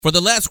For the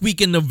last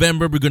week in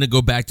November, we're going to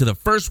go back to the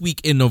first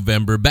week in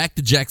November, back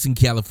to Jackson,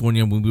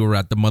 California, when we were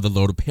at the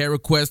MotherLode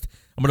ParaQuest.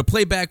 I'm going to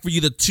play back for you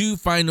the two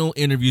final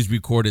interviews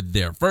recorded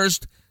there.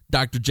 First,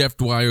 Dr. Jeff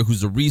Dwyer,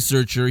 who's a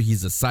researcher,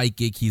 he's a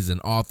psychic, he's an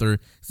author,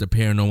 he's a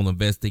paranormal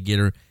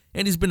investigator,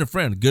 and he's been a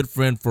friend, a good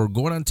friend for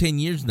going on 10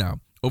 years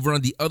now. Over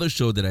on the other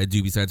show that I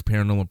do besides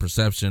Paranormal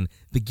Perception,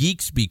 the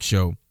Geek Speak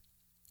Show,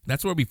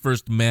 that's where we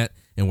first met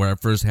and where I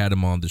first had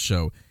him on the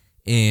show.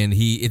 And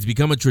it's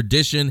become a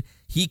tradition.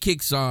 He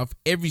kicks off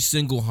every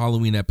single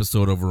Halloween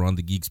episode over on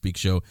the Geek Speak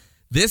Show.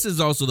 This is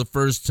also the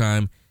first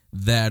time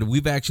that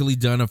we've actually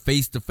done a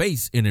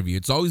face-to-face interview.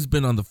 It's always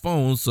been on the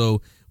phone,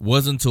 so it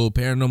wasn't until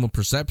Paranormal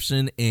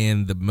Perception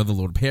and the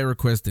MotherLode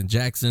ParaQuest in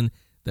Jackson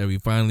that we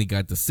finally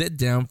got to sit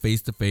down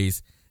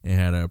face-to-face and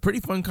had a pretty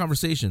fun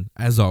conversation,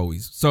 as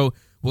always. So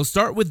we'll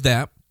start with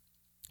that,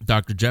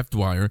 Dr. Jeff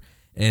Dwyer.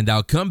 And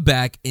I'll come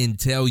back and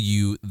tell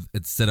you,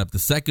 set up the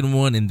second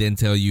one, and then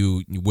tell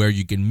you where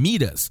you can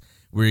meet us.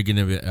 We're going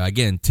to,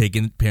 again,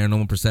 taking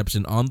Paranormal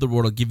Perception on the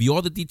road. I'll give you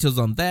all the details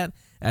on that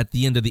at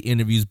the end of the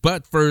interviews.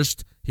 But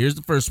first, here's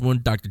the first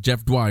one, Dr.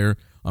 Jeff Dwyer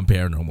on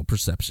Paranormal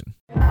Perception.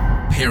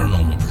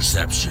 Paranormal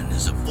Perception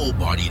is a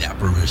full-bodied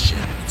apparition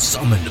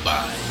summoned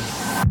by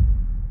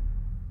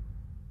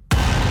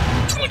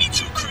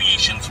 22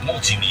 Creations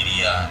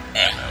Multimedia,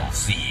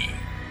 LLC.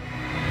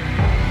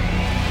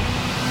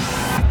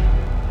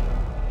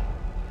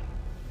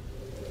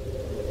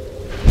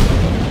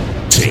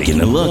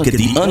 Taking a look at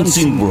the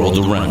unseen world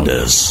around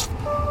us.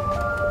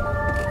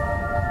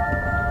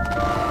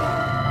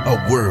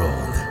 A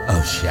world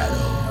of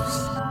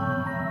shadows.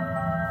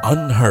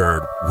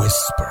 Unheard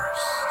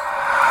whispers.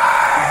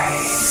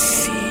 I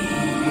see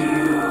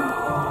you.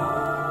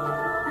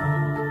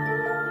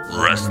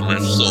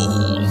 Restless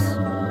souls.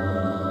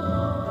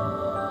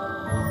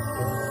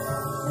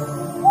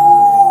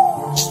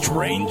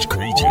 Strange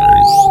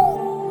creatures.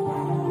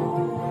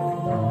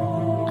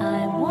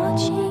 I'm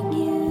watching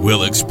you.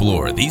 We'll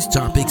explore these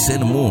topics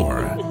and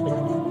more.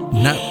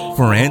 Not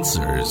for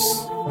answers.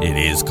 It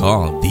is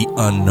called the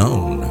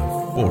unknown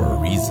for a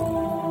reason.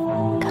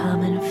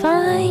 Come and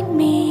find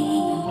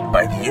me.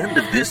 By the end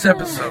of this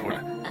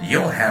episode,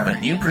 you'll have a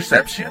new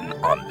perception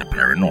on the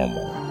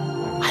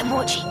paranormal. I'm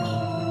watching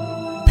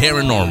you.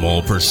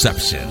 Paranormal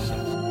Perception.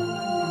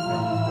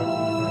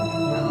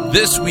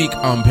 This week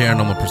on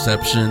Paranormal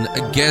Perception,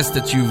 a guest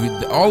that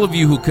all of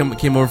you who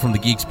came over from the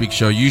Geek Speak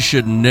Show, you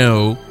should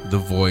know the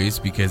voice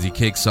because he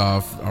kicks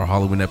off our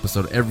Halloween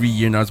episode every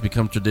year. Now it's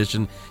become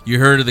tradition. You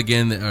heard it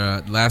again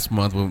last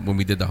month when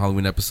we did the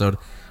Halloween episode.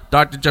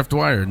 Dr. Jeff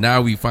Dwyer.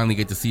 Now we finally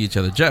get to see each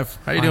other. Jeff,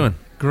 how you doing?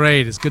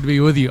 Great. It's good to be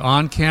with you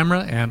on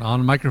camera and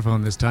on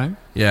microphone this time.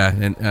 Yeah,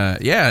 and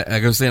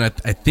like I was saying,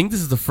 I think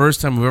this is the first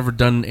time we've ever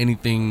done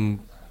anything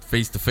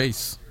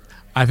face-to-face.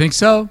 I think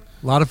so.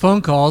 A lot of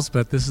phone calls,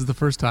 but this is the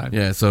first time.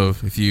 Yeah, so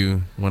if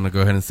you want to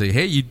go ahead and say,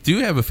 hey, you do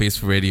have a face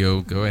for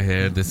radio, go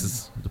ahead. This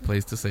is the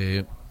place to say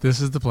it.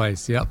 This is the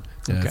place, yep.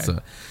 Yeah, okay.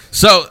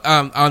 So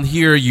on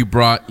here, you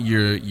brought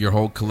your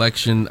whole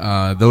collection.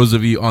 Those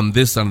of you on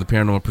this side of the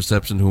Paranormal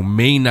Perception who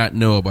may not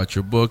know about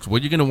your books,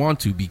 well, you're going to want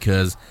to,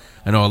 because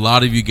I know a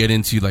lot of you get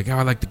into like,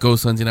 I like the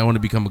ghost hunting, I want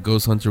to become a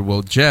ghost hunter.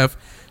 Well, Jeff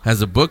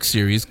has a book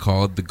series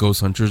called The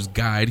Ghost Hunter's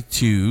Guide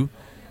to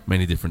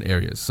many different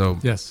areas. So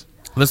yes.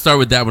 Let's start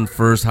with that one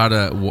first.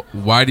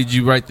 Why did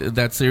you write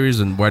that series,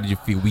 and why did you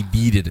feel we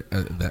needed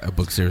a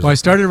book series? Well, I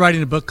started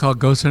writing a book called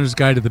Ghost Hunter's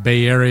Guide to the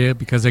Bay Area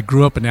because I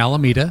grew up in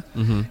Alameda,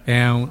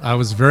 and I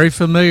was very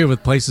familiar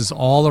with places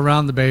all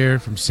around the Bay Area,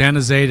 from San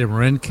Jose to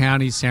Marin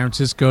County, San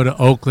Francisco to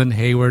Oakland,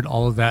 Hayward,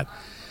 all of that.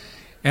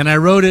 And I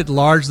wrote it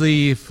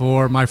largely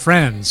for my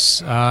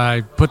friends.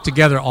 I put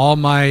together all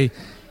my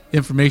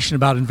information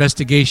about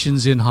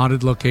investigations in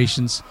haunted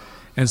locations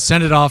and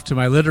sent it off to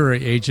my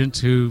literary agent,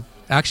 who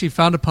actually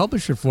found a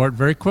publisher for it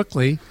very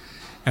quickly,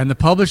 and the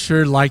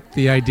publisher liked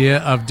the idea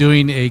of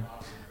doing a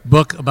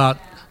book about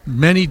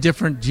many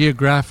different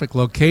geographic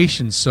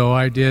locations. So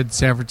I did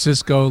San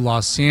Francisco,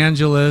 Los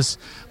Angeles,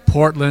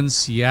 Portland,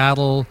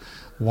 Seattle,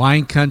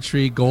 wine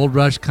country, gold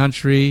rush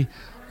country.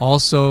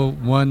 Also,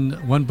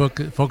 one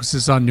book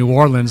focuses on New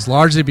Orleans,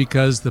 largely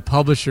because the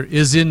publisher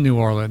is in New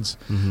Orleans.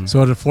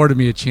 So it afforded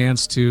me a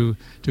chance to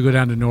go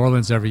down to New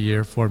Orleans every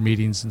year for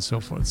meetings and so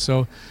forth.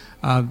 So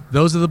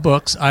those are the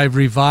books. I've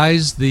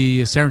revised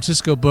the San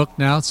Francisco book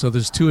now, so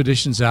there's 2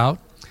 editions out.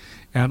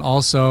 And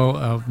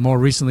also, more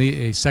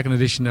recently, a second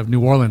edition of New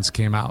Orleans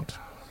came out.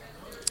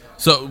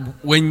 So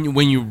when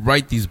you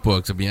write these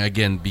books, I mean,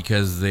 again,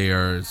 because they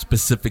are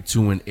specific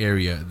to an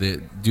area,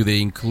 do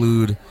they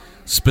include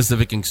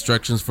specific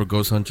instructions for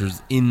ghost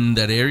hunters in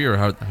that area, or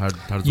how does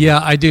it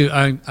work? I do.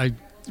 I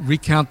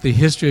recount the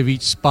history of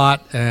each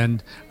spot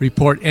and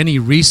report any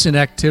recent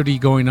activity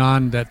going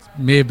on that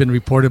may have been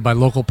reported by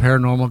local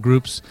paranormal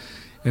groups.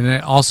 And I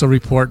also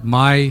report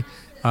my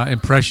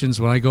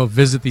impressions when I go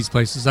visit these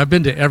places. I've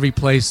been to every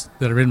place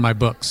that are in my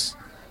books.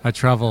 I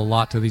travel a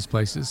lot to these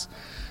places.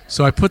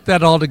 So I put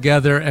that all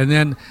together, and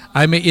then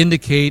I may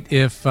indicate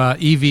if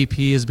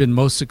EVP has been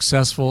most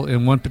successful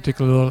in one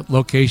particular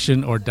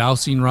location, or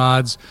dowsing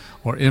rods,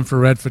 or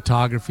infrared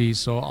photography.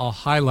 So I'll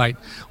highlight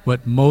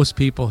what most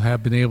people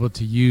have been able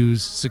to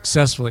use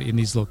successfully in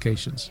these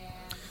locations.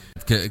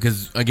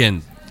 Because,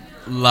 again,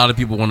 a lot of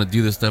people want to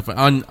do this stuff.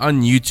 On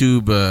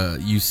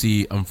YouTube, you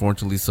see,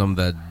 unfortunately, some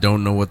that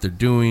don't know what they're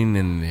doing,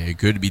 and it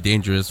could be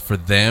dangerous for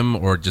them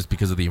or just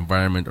because of the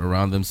environment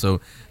around them.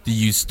 So do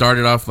you start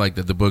it off like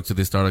the books that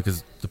they started?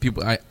 Because the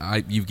people,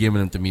 you've given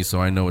them to me, so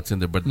I know what's in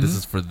there, but this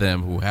is for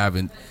them who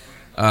haven't.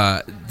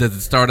 Does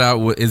it start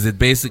out, is it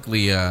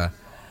basically a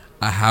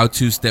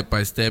how-to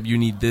step-by-step? You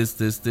need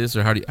this,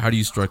 or how do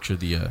you structure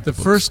the The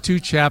books? first 2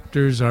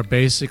 chapters are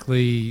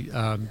basically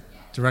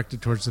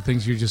directed towards the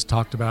things you just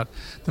talked about.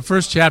 The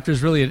first chapter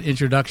is really an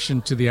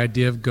introduction to the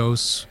idea of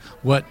ghosts,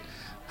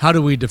 how do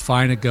we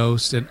define a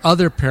ghost, and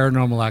other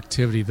paranormal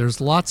activity.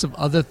 There's lots of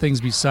other things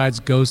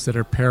besides ghosts that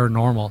are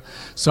paranormal.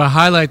 So I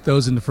highlight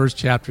those in the first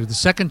chapter. The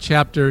second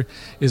chapter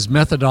is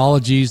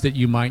methodologies that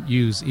you might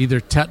use, either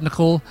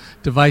technical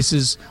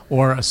devices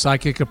or a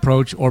psychic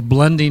approach, or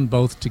blending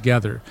both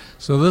together.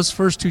 So those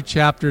first 2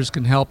 chapters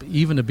can help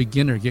even a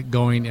beginner get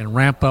going and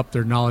ramp up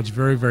their knowledge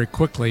very, very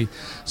quickly,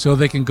 so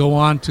they can go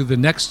on to the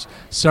next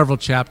several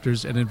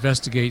chapters and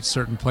investigate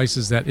certain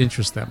places that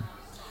interest them.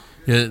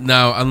 Yeah,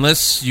 now,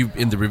 unless you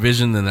in the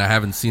revision, then I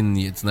haven't seen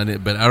it's not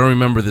it, but I don't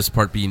remember this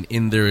part being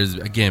in there. Is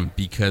again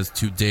because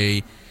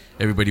today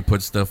everybody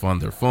puts stuff on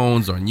their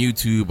phones, on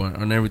YouTube,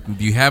 on everything.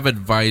 Do you have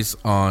advice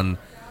on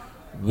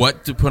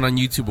what to put on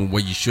YouTube and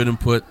what you shouldn't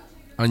put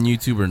on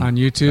YouTube? Or on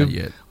YouTube? Not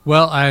yet?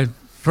 Well,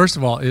 first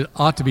of all, it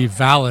ought to be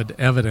valid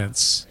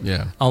evidence.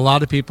 Yeah. A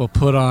lot of people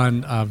put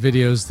on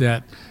videos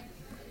that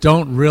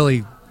don't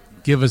really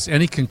give us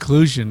any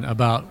conclusion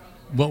about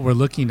what we're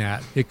looking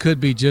at. It could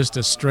be just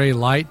a stray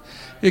light.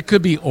 It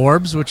could be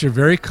orbs, which are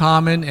very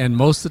common, and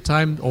most of the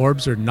time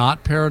orbs are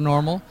not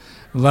paranormal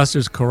unless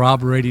there's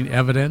corroborating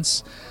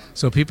evidence.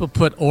 So people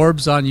put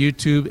orbs on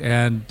YouTube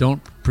and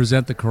don't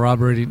present the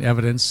corroborating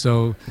evidence.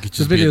 So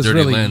the video is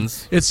really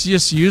lens. It's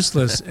just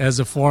useless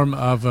as a form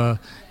of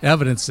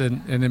evidence,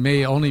 and it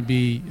may only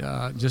be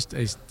just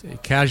a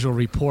casual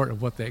report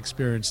of what they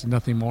experienced and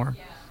nothing more.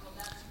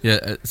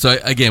 Yeah, so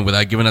again,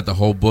 without giving out the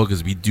whole book,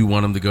 because we do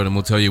want them to go, and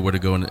we'll tell you where to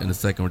go in a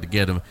second, where to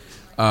get them.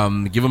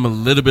 Give them a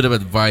little bit of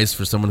advice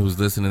for someone who's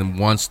listening and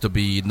wants to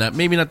be,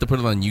 maybe not to put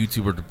it on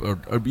YouTube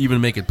or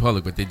even make it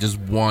public, but they just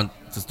want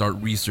to start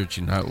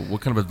researching.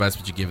 What kind of advice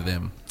would you give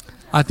them?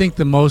 I think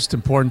the most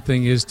important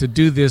thing is to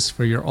do this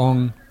for your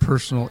own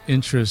personal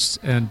interests,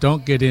 and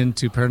don't get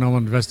into paranormal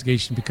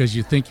investigation because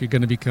you think you're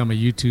going to become a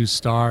YouTube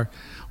star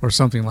or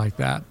something like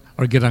that,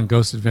 or get on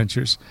Ghost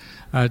Adventures.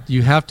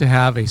 You have to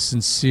have a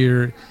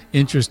sincere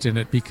interest in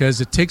it, because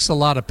it takes a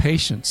lot of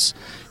patience.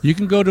 You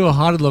can go to a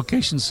haunted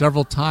location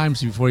several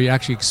times before you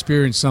actually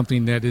experience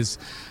something that is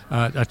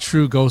a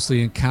true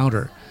ghostly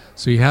encounter.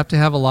 So you have to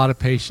have a lot of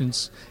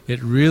patience.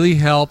 It really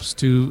helps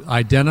to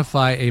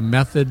identify a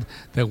method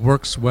that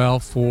works well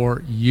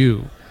for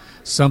you.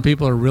 Some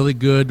people are really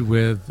good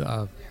with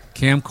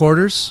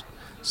camcorders.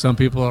 Some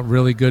people are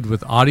really good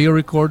with audio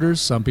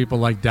recorders. Some people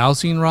like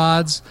dowsing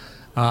rods.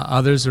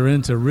 Others are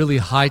into really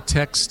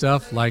high-tech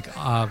stuff like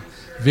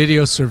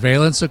video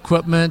surveillance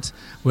equipment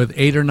with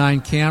 8 or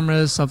 9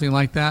 cameras, something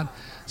like that.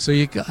 So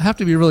you have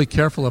to be really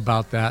careful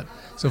about that.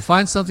 So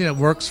find something that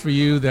works for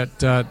you,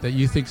 that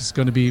you think is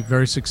going to be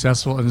very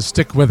successful, and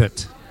stick with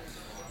it.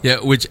 Yeah,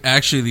 which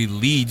actually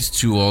leads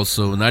to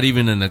also not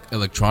even an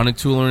electronic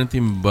tool or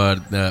anything, but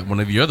one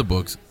of your other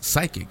books,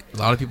 psychic. A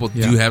lot of people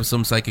do have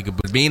some psychic,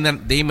 but they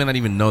may not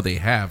even know they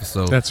have.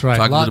 So that's right.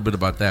 Talk a little bit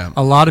about that.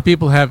 A lot of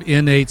people have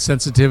innate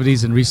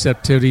sensitivities and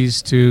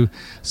receptivities to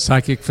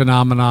psychic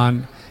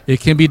phenomenon. It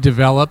can be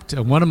developed.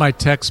 One of my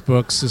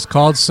textbooks is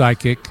called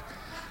Psychic,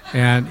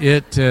 and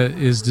it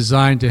is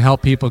designed to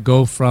help people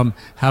go from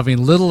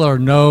having little or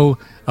no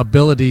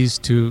abilities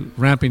to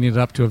ramping it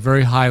up to a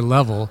very high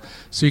level.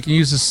 So you can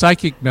use a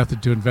psychic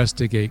method to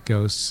investigate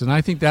ghosts. And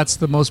I think that's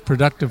the most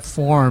productive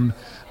form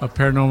of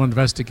paranormal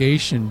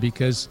investigation,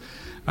 because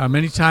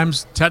many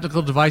times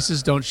technical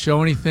devices don't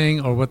show anything,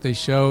 or what they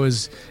show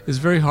is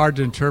very hard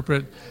to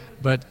interpret.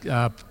 But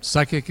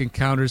psychic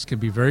encounters can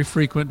be very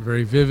frequent,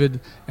 very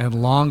vivid, and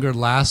longer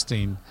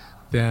lasting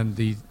than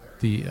the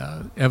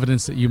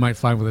evidence that you might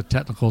find with a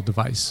technical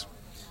device.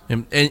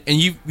 And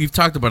you've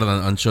talked about it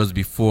on shows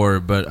before,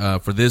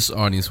 but for this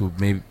audience who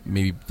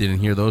maybe didn't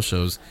hear those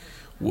shows,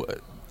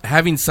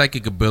 having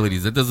psychic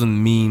abilities, that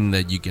doesn't mean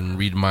that you can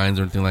read minds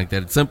or anything like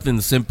that. It's something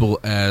simple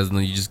as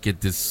you just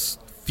get this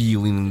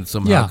feeling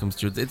somehow comes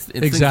through. It's exactly.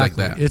 Things like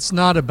that. It's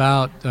not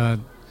about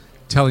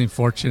telling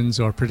fortunes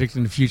or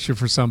predicting the future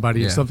for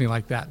somebody or something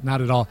like that.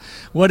 Not at all.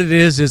 What it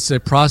is, it's a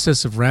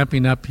process of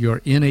ramping up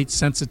your innate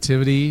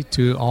sensitivity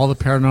to all the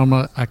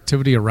paranormal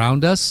activity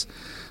around us,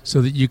 so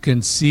that you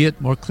can see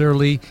it more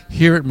clearly,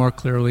 hear it more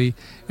clearly,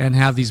 and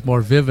have these more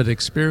vivid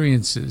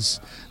experiences.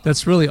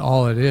 That's really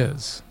all it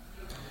is.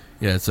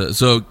 Yeah,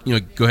 so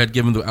go ahead,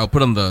 give them I'll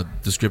put on the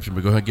description,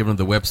 but go ahead, give them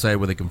the website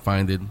where they can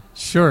find it.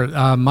 Sure.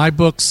 My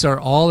books are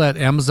all at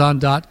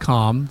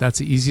Amazon.com. That's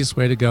the easiest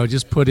way to go.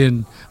 Just put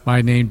in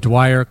my name,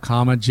 Dwyer,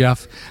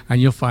 Jeff,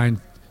 and you'll find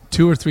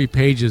 2 or 3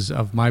 pages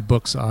of my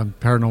books on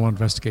paranormal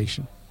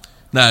investigation.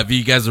 Now, if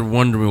you guys are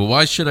wondering, well,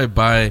 why should I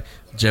buy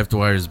Jeff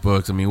Dwyer's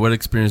books? I mean, what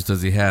experience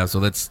does he have? So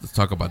let's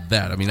talk about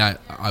that. I mean,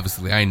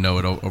 I know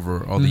it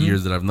over all the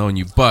years that I've known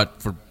you,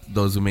 but for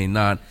those who may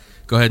not,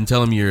 go ahead and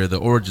tell them the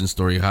origin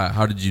story.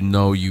 How did you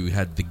know you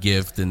had the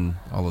gift and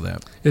all of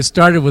that? It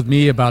started with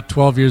me about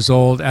 12 years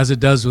old, as it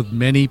does with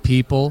many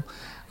people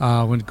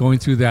when going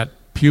through that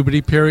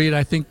puberty period.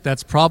 I think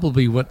that's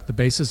probably what the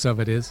basis of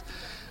it is.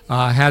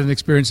 I had an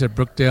experience at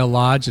Brookdale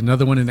Lodge,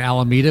 another one in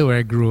Alameda where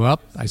I grew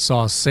up. I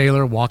saw a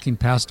sailor walking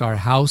past our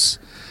house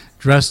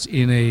dressed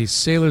in a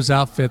sailor's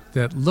outfit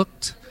that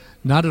looked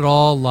not at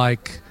all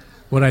like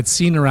what I'd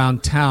seen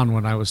around town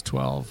when I was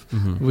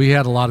 12. We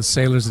had a lot of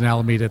sailors in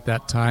Alameda at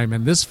that time,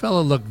 and this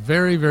fellow looked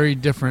very, very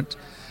different.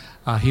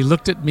 He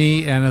looked at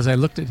me, and as I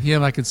looked at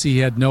him, I could see he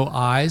had no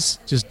eyes,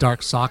 just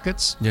dark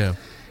sockets. Yeah.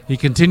 He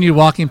continued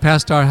walking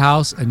past our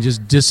house and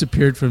just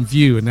disappeared from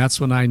view, and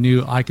that's when I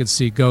knew I could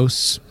see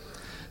ghosts.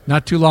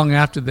 Not too long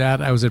after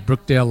that, I was at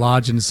Brookdale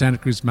Lodge in the Santa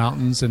Cruz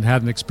Mountains and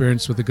had an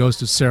experience with the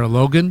ghost of Sarah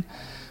Logan,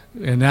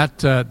 and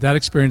that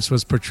experience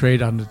was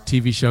portrayed on the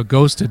TV show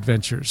Ghost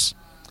Adventures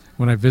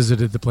when I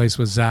visited the place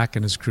with Zach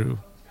and his crew.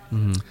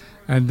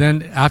 And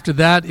then after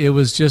that, it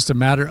was just a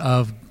matter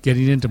of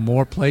getting into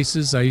more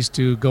places. I used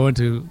to go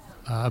into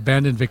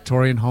abandoned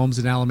Victorian homes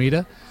in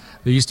Alameda.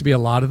 There used to be a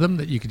lot of them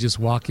that you could just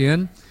walk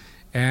in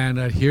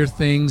and hear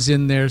things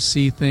in there,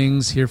 see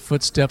things, hear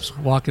footsteps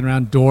walking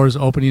around, doors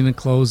opening and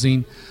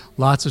closing,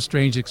 lots of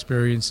strange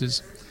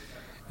experiences.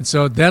 And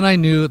so then I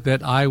knew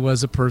that I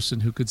was a person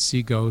who could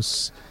see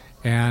ghosts.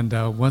 And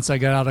once I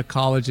got out of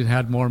college and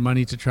had more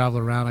money to travel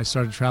around, I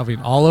started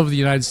traveling all over the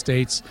United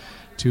States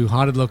to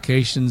haunted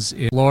locations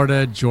in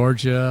Florida,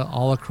 Georgia,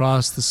 all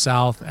across the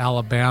South,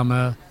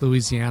 Alabama,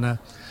 Louisiana,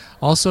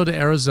 also to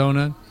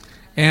Arizona.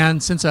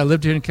 And since I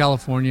lived here in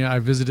California, I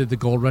visited the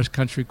Gold Rush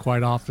country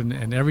quite often.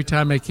 And every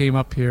time I came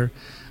up here,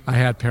 I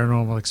had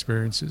paranormal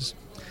experiences.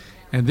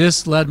 And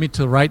this led me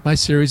to write my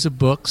series of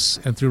books.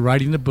 And through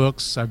writing the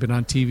books, I've been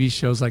on TV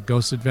shows like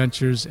Ghost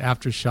Adventures,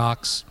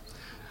 Aftershocks.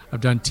 I've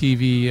done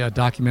TV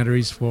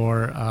documentaries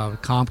for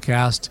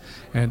Comcast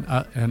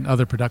and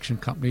other production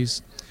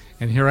companies.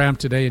 And here I am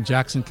today in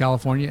Jackson,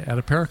 California at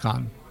a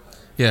Paracon.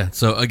 Yeah,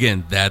 so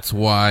again, that's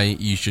why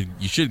you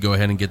should go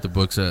ahead and get the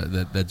books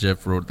that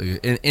Jeff wrote.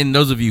 And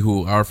those of you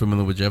who are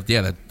familiar with Jeff,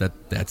 yeah,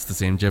 that's the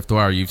same Jeff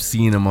Dwyer. You've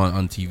seen him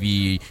on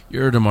TV, you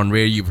heard him on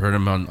radio, you've heard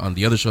him on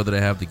the other show that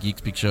I have, the Geek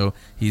Speak show.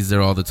 He's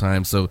there all the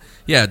time. So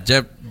yeah,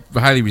 Jeff,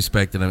 highly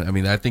respected. I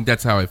mean, I think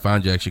that's how I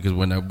found you actually, because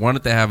when I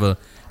wanted to have a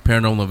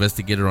paranormal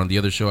investigator on the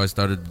other show, I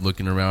started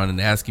looking around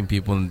and asking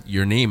people, and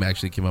your name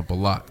actually came up a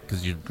lot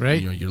because you're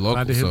great. You're local.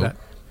 Glad to hear so that.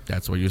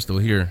 That's why you're still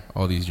here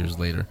all these years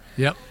later.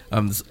 Yep.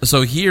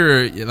 So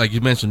here, like you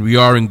mentioned, we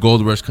are in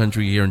Gold Rush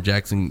country here in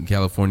Jackson,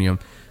 California.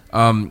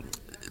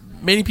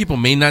 Many people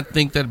may not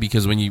think that,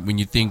 because when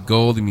you think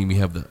gold, I mean, we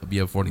have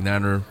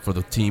 49er for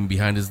the team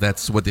behind us.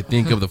 That's what they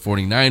think of, the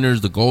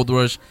 49ers, the Gold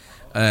Rush.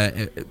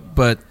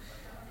 But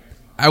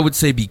I would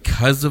say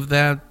because of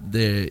that,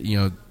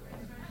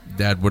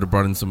 that would have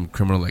brought in some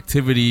criminal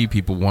activity.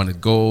 People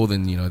wanted gold,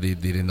 and they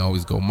didn't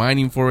always go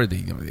mining for it.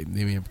 They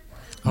may have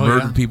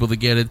murdered people to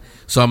get it.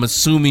 So I'm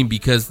assuming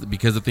because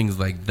of things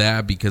like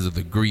that, because of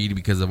the greed,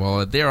 because of all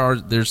that,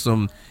 there's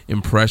some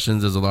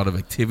impressions. There's a lot of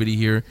activity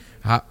here.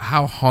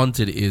 How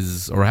haunted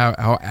is, or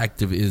how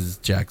active is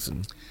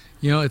Jackson?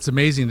 It's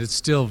amazing. It's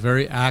still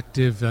very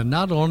active,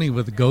 not only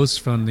with ghosts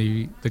from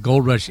the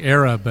Gold Rush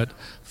era, but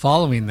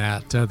following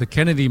that. The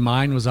Kennedy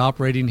mine was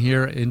operating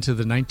here into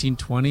the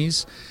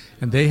 1920s,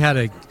 and they had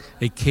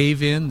a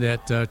cave-in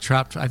that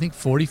trapped, I think,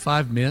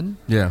 45 men.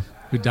 Yeah.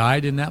 Who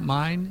died in that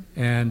mine.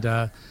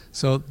 And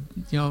so,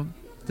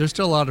 there's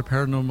still a lot of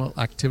paranormal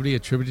activity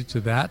attributed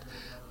to that.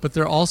 But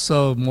there are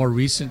also more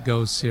recent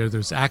ghosts here.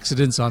 There's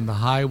accidents on the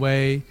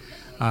highway.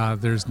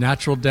 There's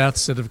natural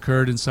deaths that have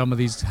occurred in some of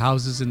these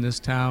houses in this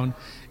town.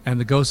 And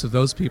the ghosts of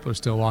those people are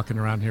still walking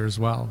around here as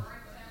well.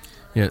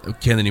 Yeah,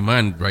 Kennedy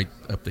Mine right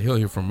up the hill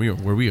here from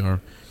where we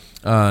are.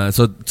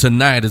 So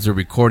tonight, as we're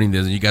recording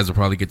this, and you guys will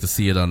probably get to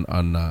see it on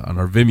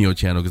our Vimeo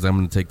channel, because I'm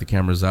going to take the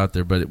cameras out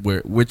there. But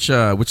which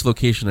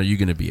location are you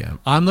going to be at?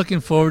 I'm looking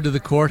forward to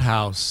the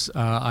courthouse.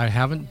 I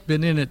haven't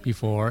been in it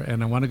before,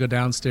 and I want to go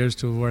downstairs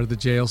to where the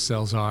jail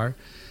cells are.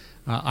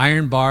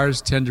 Iron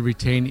bars tend to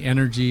retain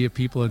energy of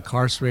people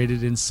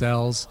incarcerated in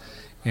cells,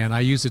 and I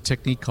use a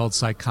technique called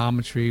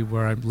psychometry,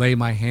 where I lay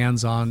my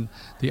hands on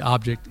the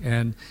object,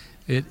 and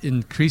it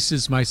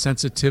increases my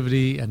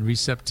sensitivity and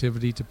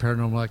receptivity to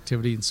paranormal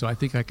activity. And so I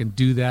think I can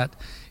do that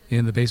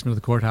in the basement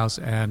of the courthouse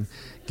and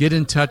get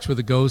in touch with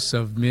the ghosts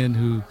of men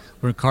who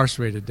were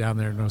incarcerated down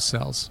there in those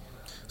cells.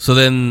 So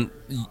then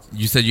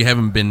you said you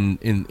haven't been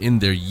in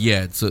there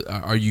yet. So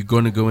are you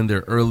going to go in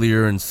there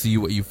earlier and see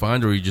what you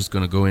find, or are you just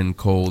going to go in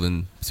cold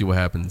and see what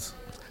happens?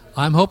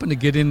 I'm hoping to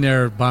get in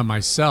there by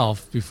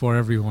myself before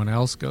everyone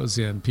else goes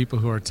in, people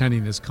who are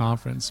attending this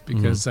conference,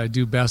 because I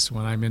do best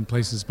when I'm in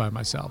places by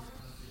myself.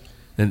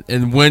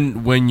 And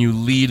when you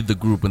lead the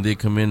group, when they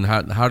come in,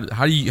 how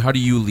do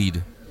you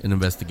lead an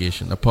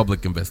investigation, a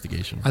public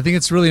investigation? I think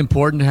it's really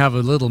important to have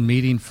a little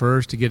meeting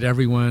first to get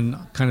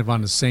everyone kind of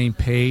on the same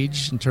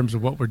page in terms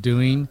of what we're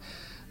doing,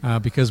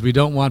 because we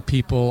don't want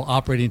people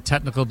operating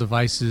technical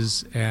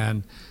devices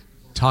and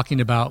talking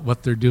about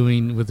what they're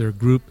doing with their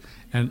group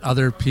and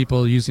other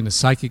people using a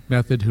psychic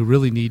method who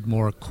really need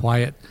more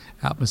quiet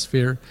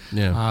atmosphere.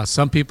 Yeah.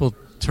 Some people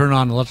turn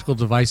on electrical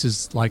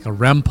devices like a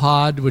REM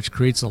pod, which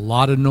creates a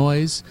lot of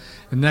noise,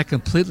 and that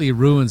completely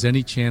ruins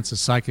any chance a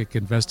psychic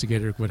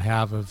investigator would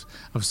have of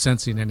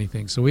sensing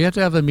anything. So we have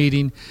to have a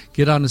meeting,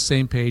 get on the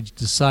same page,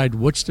 decide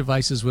which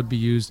devices would be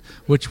used,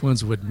 which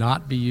ones would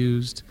not be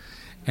used,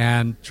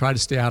 and try to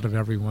stay out of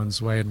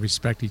everyone's way and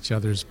respect each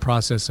other's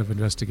process of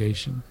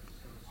investigation.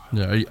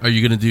 Yeah. Are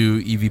you going to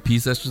do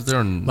EVP sessions there?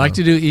 Or no? Like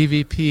to do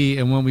EVP,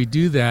 and when we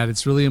do that,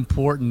 it's really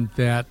important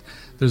that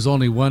there's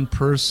only one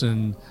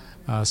person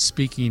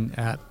speaking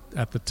at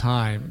the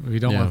time. We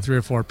don't want 3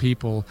 or 4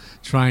 people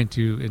trying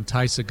to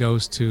entice a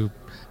ghost to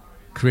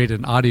create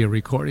an audio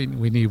recording.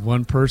 We need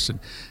one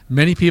person.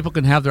 Many people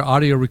can have their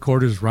audio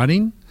recorders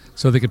running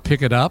so they can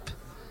pick it up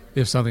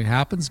if something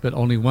happens, but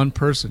only one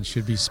person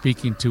should be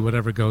speaking to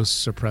whatever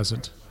ghosts are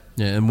present.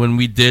 Yeah, and when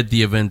we did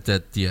the event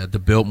at the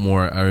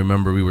Biltmore, I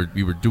remember we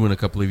were doing a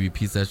couple of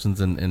EVP sessions,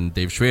 and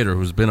Dave Schrader,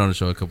 who's been on the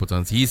show a couple of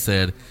times, he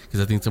said,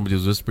 because I think somebody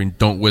was whispering,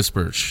 "Don't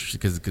whisper,"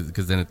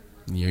 because then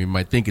you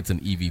might think it's an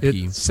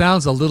EVP. It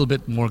sounds a little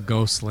bit more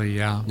ghostly,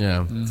 yeah.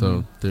 Yeah,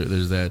 so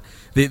there's that.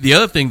 The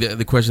other thing,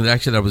 the question that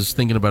actually I was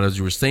thinking about as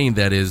you were saying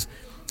that is,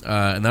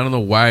 and I don't know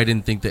why I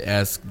didn't think to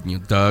ask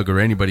Doug or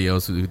anybody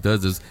else who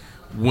does this,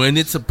 when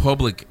it's a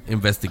public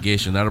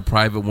investigation, not a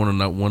private one or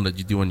not one that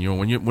you do on your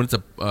own, when it's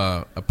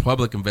a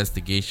public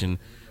investigation,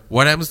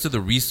 what happens to the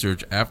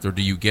research after?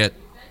 Do you get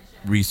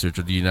research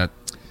or do you not?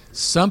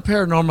 Some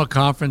paranormal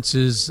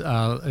conferences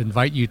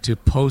invite you to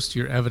post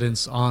your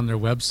evidence on their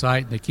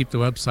website. They keep the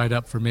website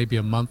up for maybe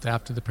a month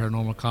after the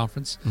paranormal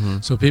conference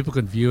so people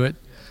can view it.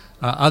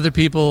 Other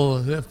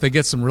people, if they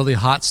get some really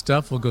hot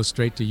stuff, will go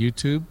straight to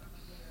YouTube.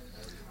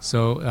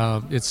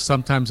 So it's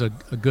sometimes a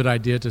good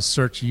idea to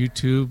search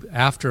YouTube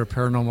after a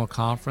paranormal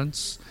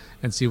conference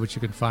and see what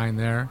you can find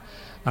there.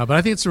 But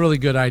I think it's a really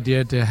good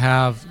idea to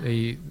have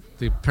the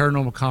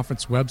paranormal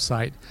conference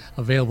website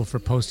available for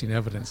posting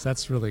evidence.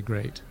 That's really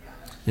great.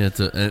 Yeah,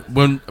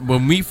 when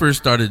we first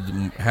started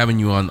having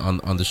you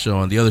on the show,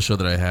 on the other show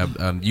that I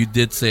have, you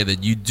did say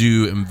that you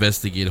do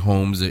investigate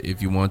homes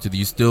if you want to. Do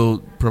you still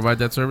provide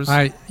that service?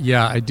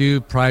 I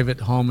do private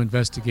home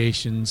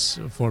investigations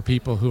for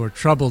people who are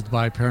troubled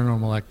by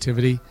paranormal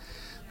activity.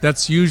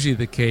 That's usually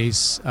the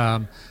case.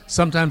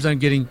 Sometimes I'm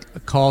getting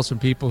calls from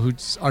people who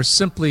are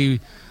simply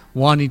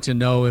wanting to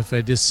know if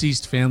a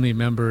deceased family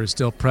member is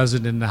still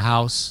present in the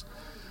house.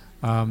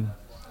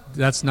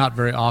 That's not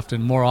very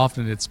often. More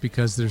often it's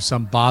because there's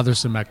some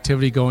bothersome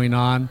activity going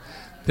on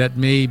that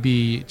may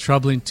be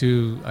troubling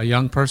to a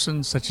young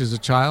person, such as a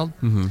child.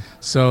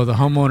 So the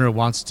homeowner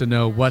wants to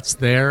know what's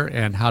there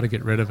and how to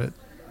get rid of it.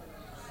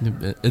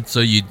 And so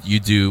you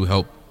do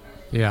help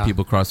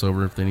people cross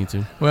over if they need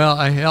to? Well,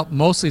 I help.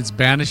 Mostly it's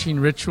banishing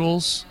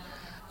rituals.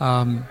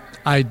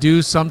 I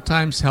do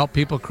sometimes help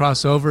people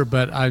cross over,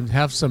 but I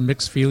have some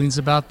mixed feelings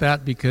about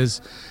that because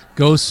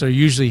ghosts are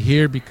usually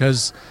here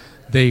because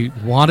they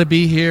want to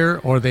be here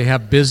or they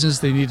have business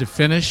they need to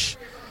finish,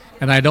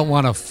 and I don't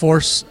want to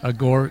force a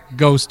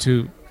ghost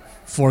to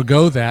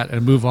forego that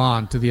and move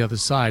on to the other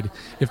side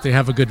if they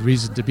have a good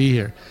reason to be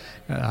here.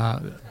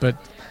 But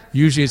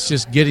usually it's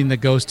just getting the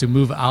ghost to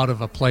move out of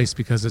a place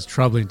because it's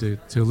troubling to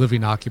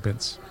living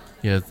occupants.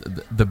 Yeah,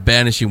 the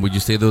banishing, would you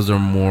say those are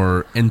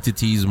more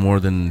entities more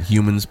than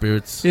human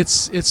spirits?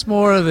 It's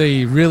more of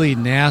the really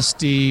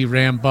nasty,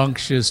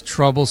 rambunctious,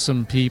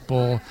 troublesome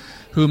people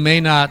who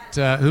may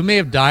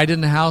have died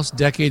in the house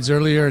decades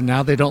earlier, and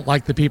now they don't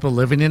like the people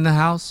living in the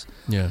house.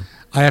 Yeah,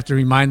 I have to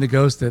remind the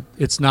ghost that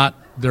it's not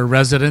their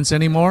residence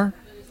anymore.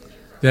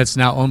 That's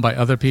now owned by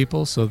other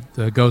people, so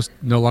the ghost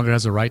no longer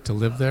has a right to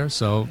live there.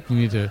 So you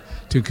need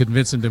to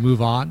convince them to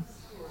move on.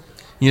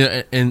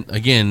 And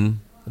again,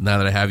 now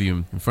that I have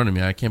you in front of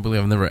me, I can't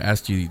believe I've never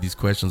asked you these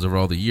questions over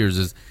all the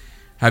years.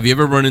 Have you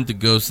ever run into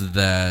ghosts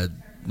that,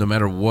 no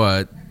matter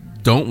what,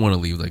 don't want to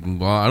leave? Like,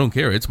 well, I don't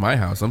care. It's my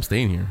house. I'm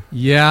staying here.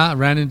 Yeah, I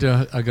ran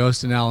into a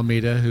ghost in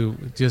Alameda who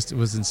just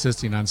was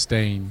insisting on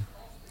staying.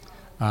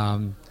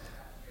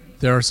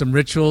 There are some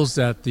rituals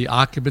that the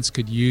occupants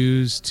could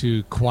use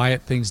to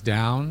quiet things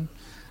down.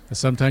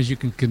 Sometimes you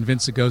can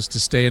convince a ghost to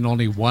stay in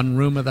only one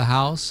room of the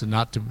house and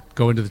not to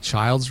go into the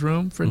child's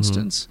room, for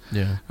instance.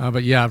 Yeah.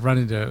 But yeah, I've run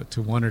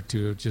into one or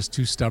two just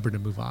too stubborn to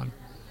move on.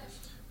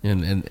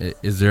 And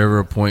is there ever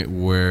a point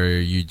where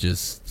you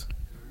just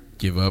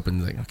give up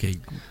and like, okay,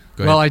 go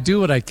ahead? Well, I do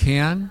what I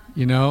can,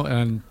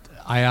 and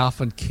I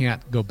often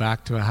can't go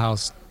back to a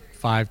house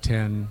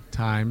 5-10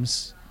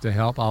 times to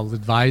help. I'll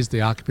advise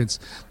the occupants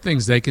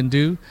things they can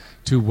do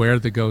to wear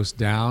the ghost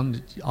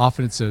down.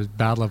 Often it's a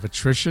battle of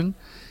attrition,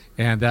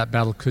 and that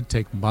battle could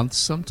take months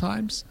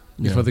sometimes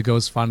before the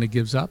ghost finally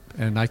gives up,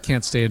 and I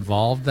can't stay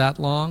involved that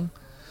long.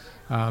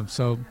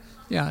 So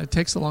it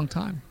takes a long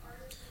time.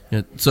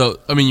 Yeah. So,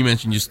 I mean, you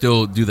mentioned you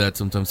still do that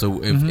sometimes.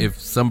 So, if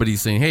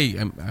somebody's saying,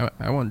 "Hey,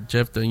 I want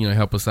Jeff to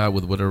help us out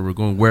with whatever we're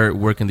going,"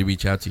 where can they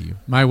reach out to you?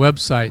 My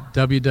website,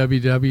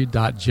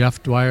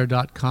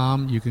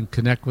 www.jeffdwyer.com. You can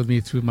connect with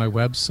me through my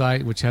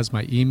website, which has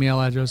my email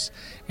address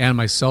and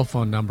my cell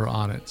phone number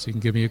on it. So you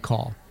can give me a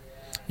call.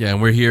 Yeah,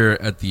 and we're here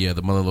at the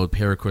MotherLode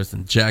ParaQuest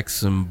in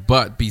Jackson.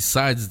 But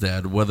besides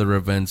that, weather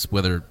events,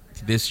 whether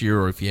this year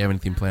or if you have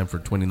anything planned for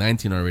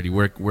 2019 already,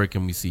 where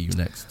can we see you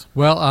next?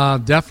 Well,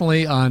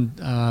 definitely on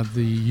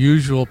the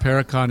usual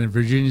Paracon in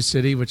Virginia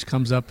City, which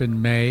comes up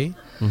in May.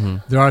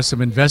 There are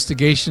some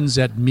investigations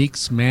at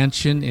Meek's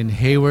Mansion in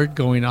Hayward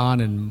going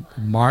on in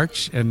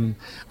March, and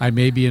I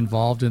may be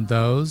involved in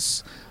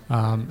those.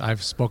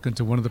 I've spoken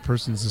to one of the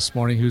persons this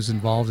morning who's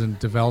involved in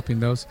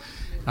developing those.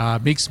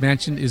 Meek's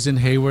Mansion is in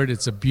Hayward.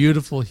 It's a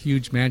beautiful,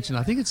 huge mansion.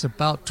 I think it's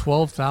about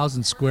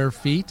 12,000 square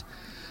feet.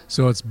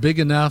 So it's big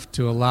enough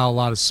to allow a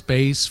lot of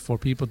space for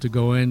people to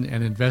go in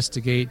and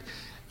investigate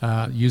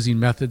using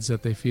methods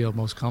that they feel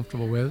most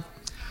comfortable with.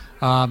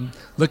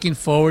 Looking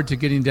forward to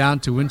getting down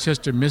to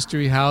Winchester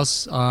Mystery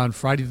House on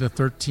Friday the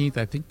 13th.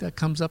 I think that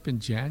comes up in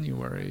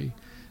January.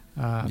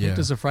 I think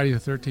there's a Friday the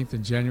 13th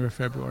in January,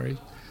 February.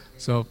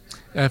 So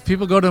if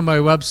people go to my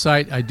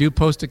website, I do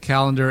post a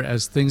calendar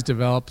as things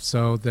develop,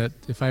 so that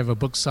if I have a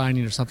book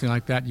signing or something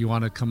like that, you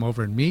want to come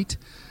over and meet,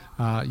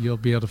 you'll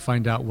be able to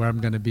find out where I'm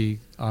going to be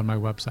on my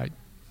website.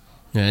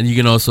 Yeah, and you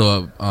can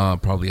also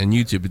probably on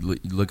YouTube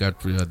look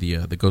out for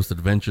the Ghost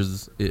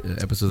Adventures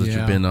episodes that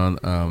you've been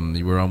on.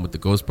 You were on with the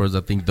Ghost Birds.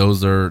 I think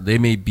they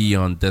may be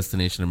on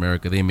Destination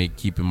America. They may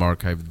keep them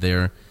archived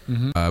there.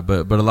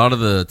 But a lot of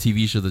the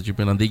TV shows that you've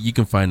been on, you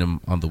can find them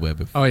on the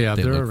web.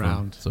 They're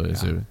around.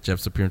 So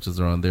Jeff's appearances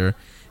are on there,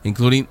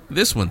 including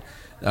this one.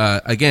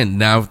 Again,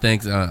 now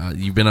thanks.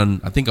 You've been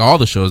on, I think, all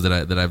the shows that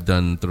I've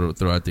done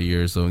throughout the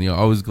years. So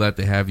always glad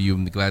to have you,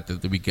 and glad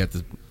that we get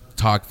to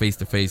talk face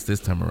to face this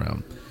time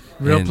around.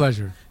 Real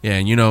pleasure. Yeah,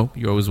 and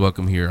you're always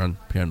welcome here on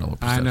Paranormal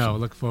Perception. I know.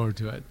 Look forward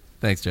to it.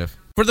 Thanks, Jeff.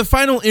 For the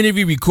final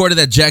interview recorded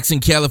at Jackson,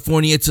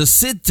 California, it's a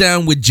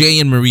sit-down with Jay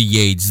and Marie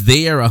Yates.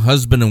 They are a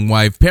husband and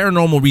wife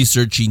paranormal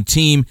researching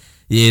team.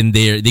 In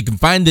there, you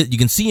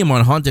can see them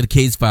on Haunted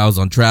Case Files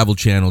on Travel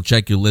Channel.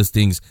 Check your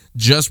listings.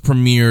 Just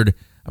premiered,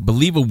 I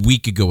believe, a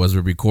week ago as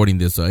we're recording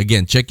this. So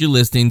again, check your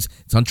listings.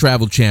 It's on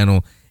Travel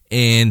Channel.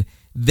 And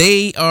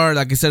they are,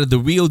 like I said, the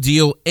real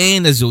deal.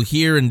 And as you'll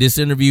hear in this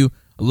interview,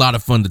 a lot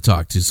of fun to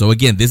talk to. So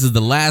again, this is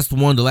the last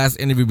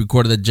interview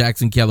recorded at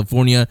Jackson,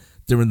 California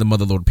during the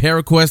MotherLode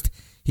ParaQuest.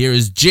 Here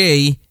is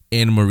Jay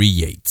and Marie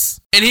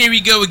Yates. And here we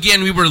go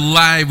again. We were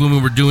live when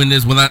we were doing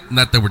this. Well,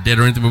 not that we're dead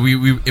or anything, but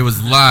it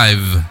was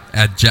live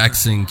at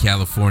Jackson,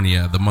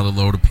 California, the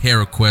MotherLode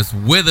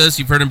ParaQuest. With us,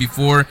 you've heard them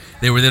before.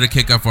 They were there to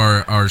kick off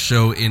our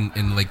show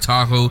in Lake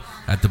Tahoe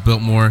at the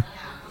Biltmore.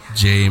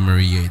 Jay and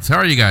Marie Yates. How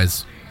are you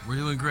guys? We're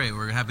doing great.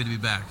 We're happy to be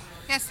back.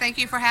 Yes, thank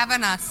you for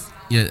having us.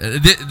 Yeah,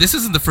 this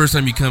isn't the first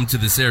time you come to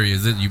this area,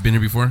 is it? You've been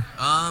here before?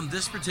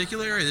 This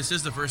particular area, this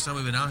is the first time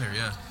we've been out here,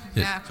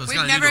 Yeah. So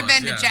we've never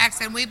been to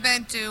Jackson. We've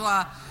been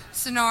to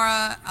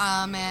Sonora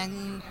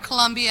and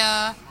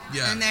Columbia,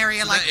 an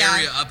area like that.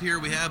 Area up here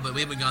we have, but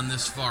we haven't gone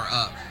this far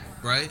up,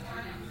 right?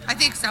 I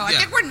think so. I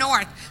think we're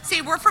north.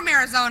 See, we're from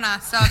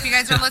Arizona, so if you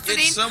guys are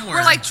listening,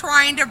 we're like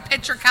trying to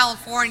picture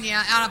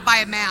California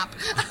by a map.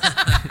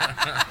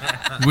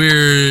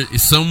 We're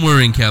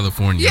somewhere in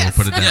California. Yes.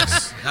 We'll put it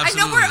that way. I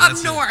know we're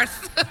up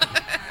north.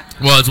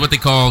 Well, it's what they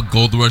call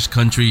Gold Rush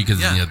country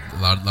because a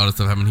lot of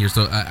stuff happened here.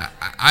 So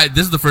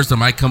this is the first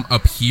time I come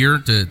up here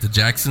to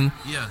Jackson.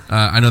 Yeah.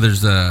 I know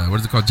there's what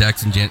is it called,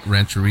 Jackson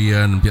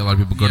Rancheria, and a lot of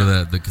people go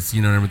to the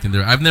casino and everything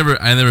there. I've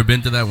never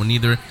been to that one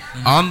either.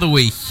 Mm-hmm. On the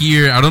way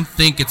here, I don't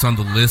think it's on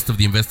the list of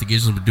the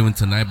investigations we're doing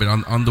tonight, but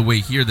on the way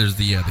here, there's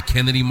the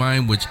Kennedy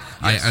mine, which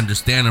I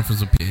understand. And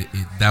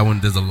that one,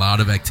 there's a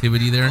lot of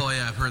activity there. Oh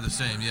yeah, I've heard the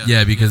same. Yeah.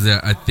 Yeah, because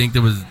I think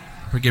there was. I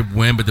forget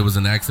when, but there was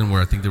an accident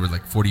where I think there were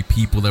like 40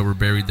 people that were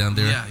buried down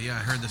there. Yeah, I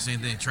heard the same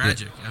thing.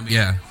 Tragic.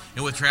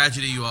 And with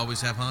tragedy, you always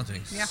have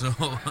hauntings. Yeah. So,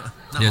 not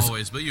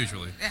always, but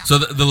usually. Yeah. So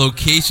the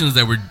locations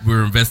that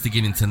we're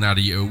investigating tonight,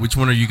 which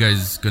one are you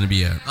guys going to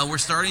be at? We're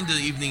starting the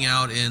evening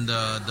out in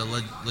the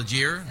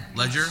Ledger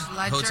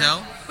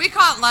Hotel. We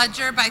call it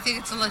Ledger, but I think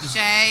it's a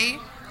Leger.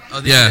 Oh,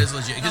 it is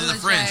legit because of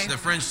the French. The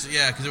French,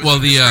 because it was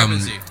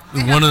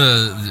one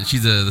of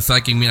she's the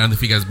psychic. I don't know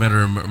if you guys met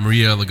her,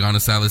 Maria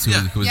Lagana Salas,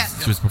 who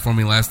was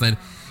performing last night.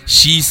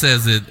 She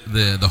says it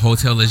the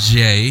Hotel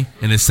Leger,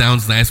 and it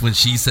sounds nice when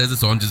she says it.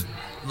 So I'm just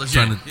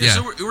trying to.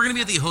 So we're going to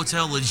be at the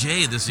Hotel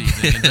Leger this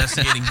evening,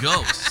 investigating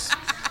ghosts.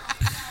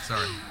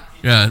 Sorry.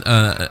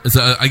 Yeah.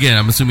 So again,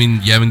 I'm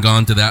assuming you haven't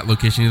gone to that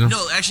location either?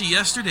 No, actually,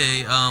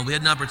 yesterday we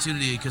had an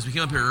opportunity because we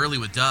came up here early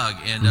with Doug,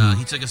 and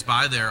he took us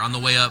by there on the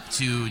way up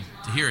to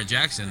here in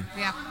Jackson.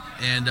 Yeah.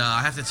 And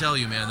I have to tell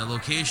you, man, the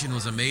location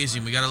was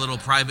amazing. We got a little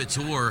private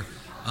tour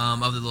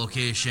of the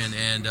location,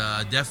 and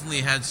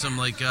definitely had some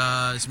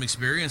some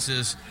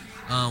experiences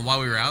while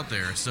we were out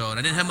there. So, and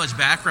I didn't have much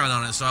background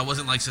on it, so I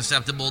wasn't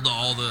susceptible to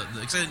all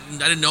I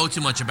didn't know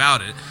too much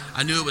about it.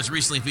 I knew it was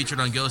recently featured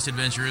on Ghost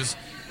Adventures.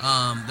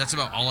 That's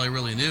about all I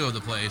really knew of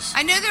the place.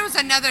 I know there was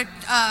another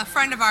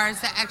friend of ours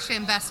that actually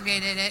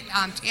investigated it,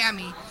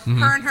 Tammy.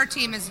 Mm-hmm. Her and her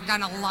team has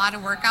done a lot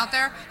of work out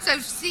there. So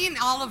I've seen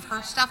all of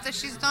her stuff that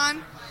she's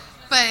done,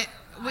 but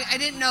I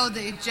didn't know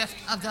the gist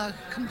of the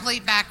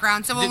complete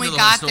background. So when we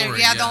got there,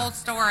 the whole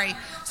story.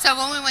 So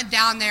when we went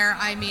down there,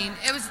 I mean,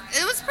 it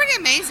was pretty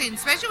amazing,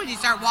 especially when you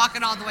start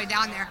walking all the way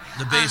down there.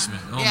 The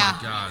basement. My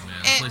God, man.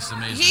 The place is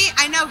amazing.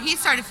 I know he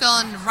started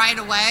feeling right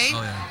away.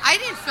 Oh, yeah. I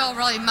didn't feel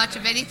really much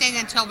of anything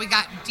until we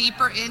got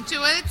deeper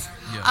into it.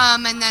 Yeah.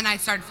 And then I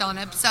started feeling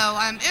it. So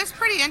it was a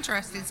pretty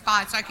interesting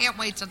spot, so I can't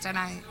wait till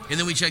tonight. And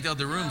then we checked out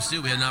the rooms,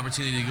 too. We had an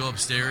opportunity to go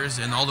upstairs,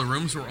 and all the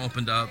rooms were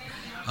opened up.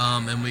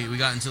 And we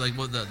got into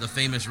the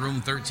famous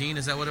room 13,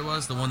 is that what it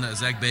was? The one that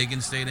Zach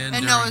Bagans stayed in?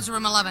 No, it was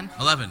room 11.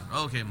 11.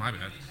 Oh, okay, my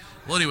bad.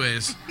 Well,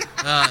 anyways,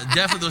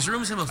 definitely those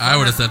rooms have a fun. I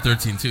would have said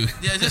 13 too.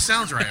 Yeah, it just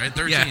sounds right?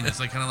 13. Yeah. It's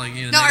kind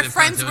of No, our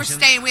friends were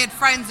staying. We had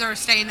friends that were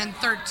staying in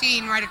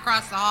 13 right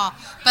across the hall.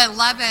 But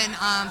 11,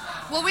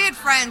 we had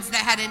friends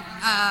that had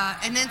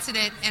an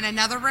incident in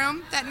another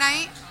room that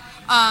night,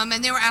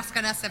 and they were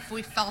asking us if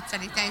we felt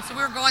anything. So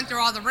we were going through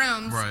all the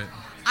rooms. Right.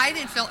 I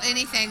didn't feel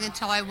anything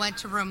until I went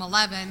to room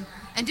 11.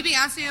 And to be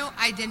honest with you,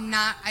 I did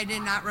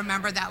not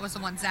remember that was the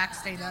one Zach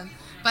stayed in.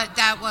 But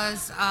that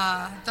was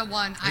the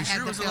one I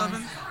had the feeling.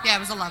 11? Yeah, it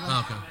was 11.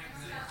 Oh, okay.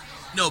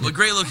 No, but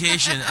great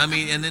location. I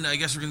mean, and then I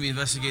guess we're going to be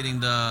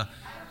investigating the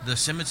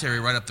cemetery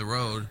right up the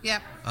road.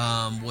 Yep.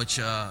 Which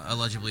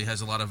allegedly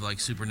has a lot of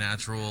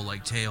supernatural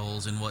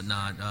tales and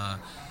whatnot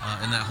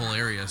in that whole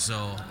area. So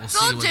we'll see.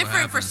 It's a little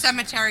different for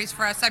cemeteries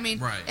for us. I mean,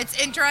 It's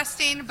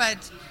interesting,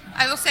 but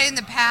I will say in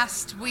the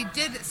past we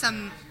did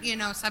some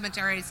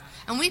cemeteries,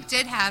 and we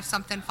did have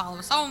something follow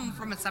us home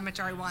from a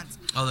cemetery once.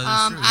 Oh, that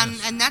is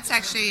true. And that's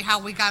actually how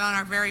we got on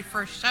our very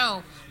first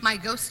show, My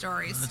Ghost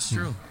Stories. That's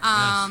true.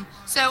 Yes.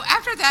 So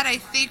after that, I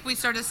think we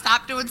sort of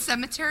stopped doing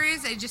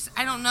cemeteries.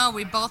 I don't know.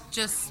 We both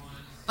just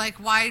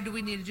why do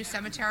we need to do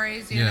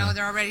cemeteries? You know,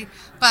 they're already.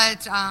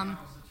 But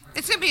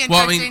it's gonna be interesting.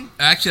 Well, I mean,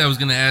 actually, I was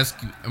gonna ask.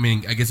 I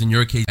mean, I guess in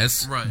your case,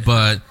 yes. Right.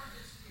 But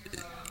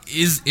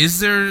is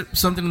there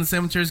something in the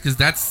cemeteries?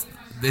 Because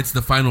it's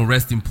the final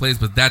resting place,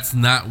 but that's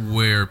not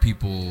where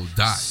people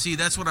die. See,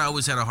 that's what I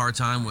always had a hard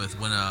time with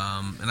when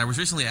and I was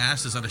recently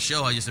asked this on a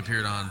show I just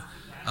appeared on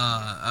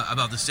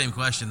about the same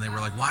question. They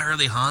were like, "Why are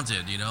they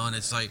haunted?" And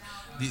it's like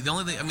the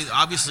only thing. I mean,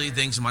 obviously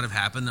things might have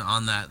happened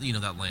on that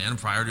that land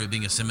prior to it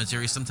being a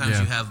cemetery. Sometimes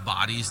you have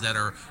bodies that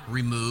are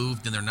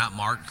removed and they're not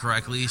marked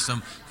correctly.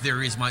 Some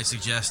theories might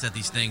suggest that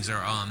these things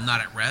are not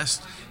at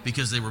rest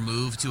because they were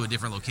moved to a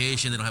different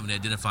location. They don't have an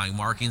identifying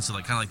marking, so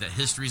kind of that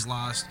history's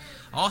lost.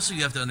 Also,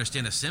 you have to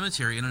understand a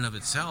cemetery in and of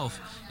itself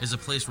is a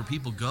place where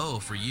people go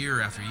for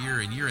year after year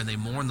and year, and they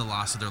mourn the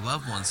loss of their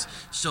loved ones.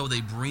 So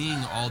they bring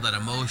all that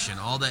emotion,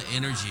 all that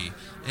energy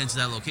into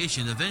that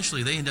location.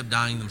 Eventually, they end up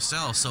dying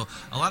themselves. So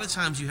a lot of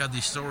times you have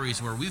these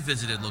stories where we've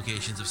visited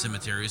locations of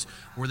cemeteries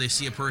where they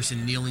see a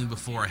person kneeling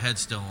before a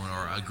headstone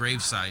or a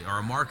gravesite or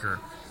a marker.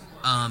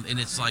 And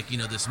it's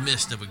this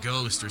mist of a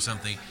ghost or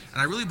something.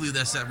 And I really believe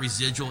that's that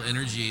residual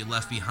energy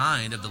left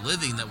behind of the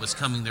living that was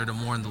coming there to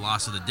mourn the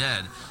loss of the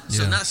dead.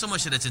 So not so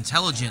much that it's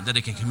intelligent, that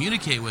it can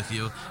communicate with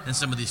you in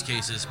some of these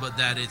cases, but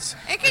that it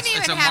can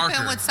even a happen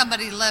marker. with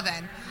somebody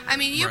living. I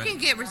mean, you can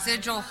get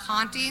residual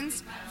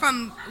hauntings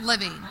from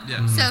living. Yeah.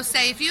 Mm-hmm. So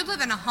say if you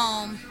live in a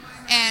home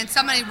and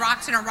somebody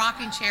rocks in a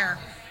rocking chair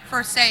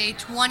for, say,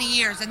 20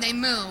 years and they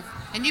move,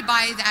 and you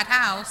buy that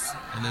house,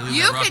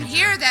 you can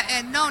hear that,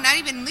 and no, not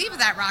even leave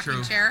that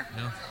rocking chair.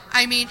 Yeah.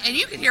 I mean, and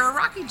you can hear a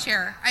rocking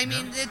chair. I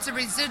mean, it's a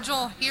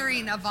residual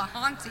hearing of a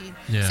haunting.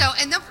 Yeah. So,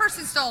 and the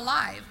person's still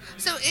alive.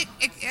 So,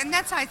 and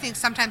that's how I think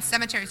sometimes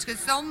cemeteries,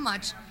 because so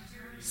much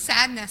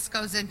sadness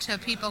goes into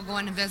people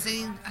going and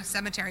visiting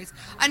cemeteries.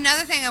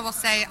 Another thing I will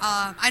say,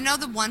 I know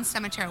the one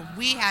cemetery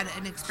we had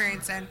an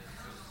experience in,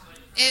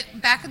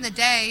 back in the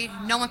day,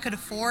 no one could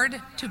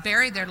afford to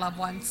bury their loved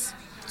ones.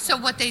 So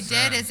what they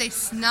did is they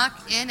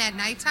snuck in at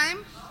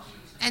nighttime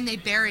and they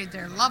buried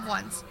their loved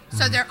ones.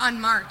 So they're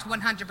unmarked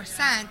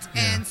 100%,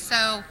 and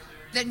so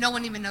that no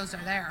one even knows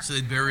they're there. So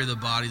they bury the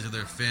bodies of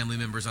their family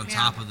members on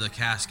top of the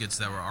caskets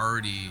that were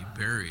already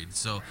buried.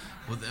 So,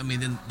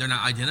 then they're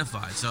not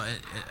identified. So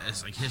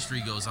as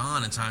history goes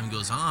on and time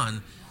goes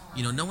on,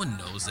 no one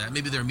knows that.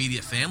 Maybe their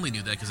immediate family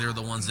knew that because they were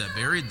the ones that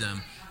buried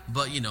them.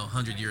 But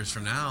 100 years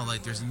from now,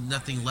 there's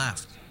nothing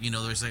left.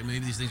 There's maybe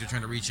these things are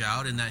trying to reach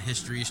out, and that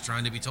history is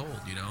trying to be told.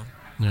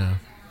 Yeah.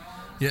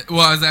 Yeah.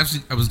 Well, I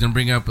was going to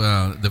bring up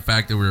the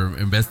fact that we're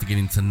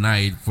investigating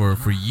tonight for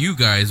you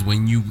guys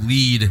when you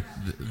lead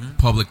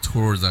public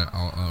tours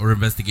or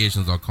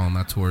investigations. I'll call them,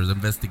 not tours,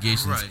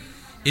 investigations. Right.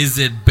 Is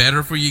it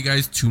better for you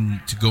guys to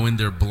go in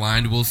there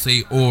blind, we'll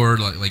say, or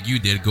like you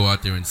did, go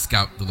out there and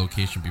scout the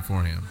location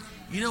beforehand?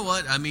 You know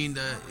what? I mean,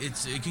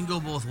 it can go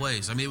both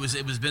ways. I mean,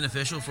 it was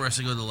beneficial for us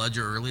to go to the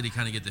Ledger early to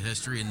kind of get the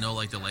history and know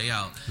like the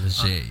layout.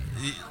 Leger.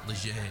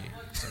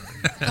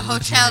 The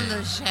Hotel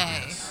Leger.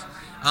 Yes.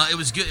 It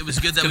was good. It was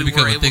good that we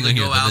become were a able thing to on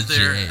here, go the out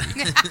there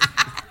Leger.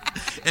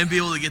 and be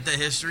able to get that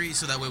history,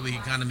 so that way we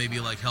can kind of maybe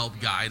like help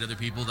guide other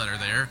people that are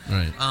there.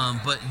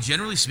 Right. But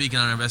generally speaking,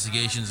 on our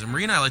investigations, and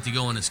Marie and I like to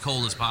go in as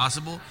cold as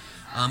possible.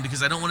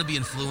 Because I don't want to be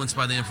influenced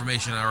by the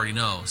information I already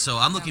know. So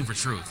I'm looking for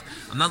truth.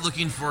 I'm not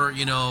looking for,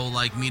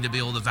 like me to be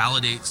able to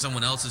validate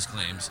someone else's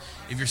claims.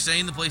 If you're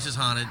saying the place is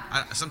haunted,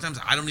 sometimes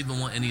I don't even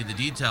want any of the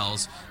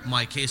details.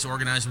 My case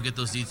organizer will get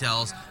those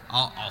details.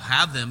 I'll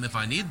have them if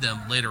I need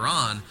them later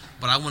on,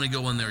 but I want to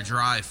go in there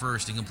dry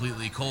first and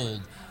completely cold.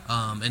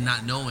 And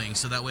not knowing,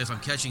 so that way if I'm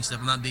catching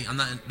stuff, I'm not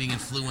being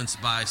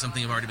influenced by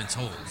something I've already been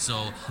told.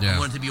 So I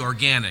want it to be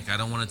organic. I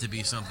don't want it to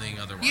be something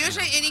otherwise.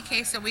 Usually, any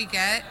case that we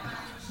get,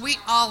 we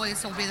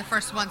always will be the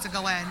first ones to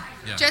go in,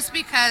 Yeah. just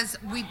because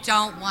we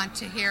don't want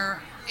to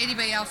hear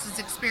anybody else's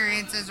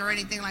experiences or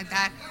anything like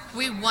that.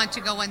 We want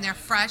to go in there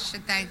fresh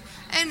and thing.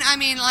 And I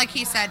mean, like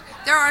he said,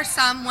 there are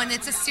some when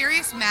it's a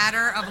serious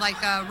matter of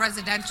like a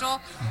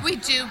residential, we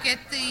do get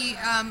the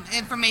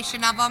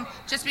information of them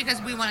just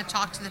because we want to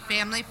talk to the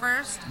family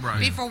first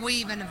before we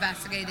even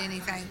investigate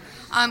anything.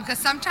 Because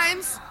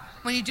sometimes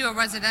when you do a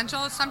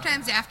residential,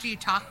 sometimes after you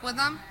talk with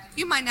them,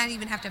 you might not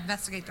even have to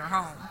investigate their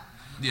home.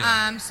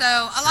 Yeah. So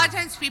a lot of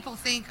times people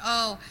think,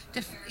 to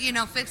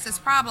fix this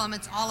problem,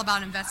 it's all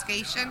about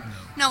investigation.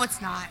 No,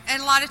 it's not.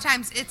 And a lot of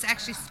times it's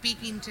actually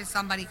speaking to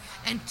somebody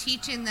and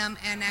teaching them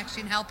and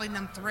actually helping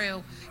them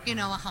through, a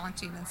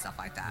haunting and stuff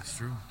like that. That's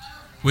true.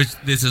 Which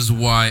this is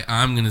why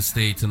I'm gonna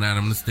stay tonight.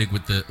 I'm gonna stick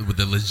with the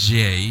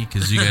Leger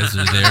because you guys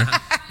are there,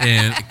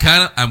 and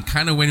I'm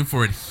kind of waiting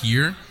for it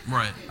here.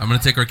 Right. I'm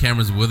gonna take our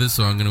cameras with us,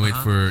 so I'm gonna wait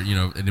for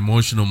an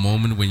emotional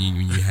moment when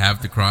you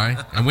have to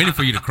cry. I'm waiting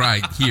for you to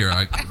cry here.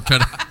 I'm trying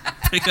to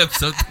pick up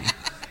something.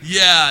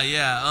 Yeah.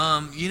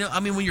 I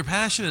mean, when you're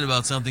passionate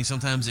about something,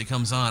 sometimes it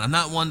comes on. I'm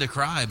not one to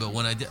cry, but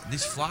when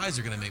these flies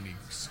are gonna make me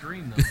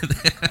scream.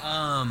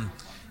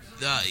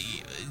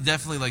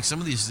 Definitely, like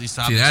some of these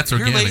topics. See, that's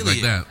organic lately,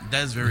 like that.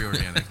 That is very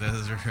organic. That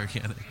is very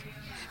organic.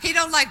 He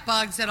don't like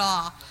bugs at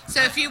all.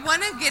 So if you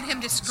want to get him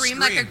to scream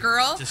like a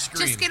girl, Just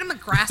get him a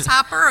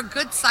grasshopper, a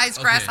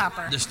good-sized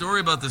grasshopper. The story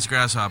about this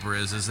grasshopper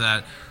is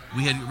that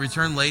we had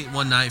returned late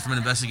one night from an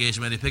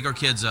investigation. We had to pick our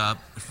kids up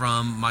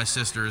from my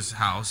sister's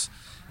house,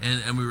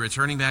 and we were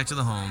returning back to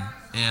the home,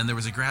 and there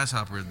was a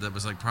grasshopper that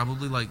was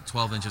probably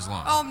 12 inches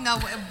long. Oh, no,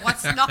 it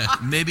was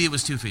not. Maybe it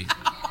was 2 feet.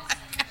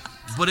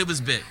 But it was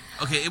big.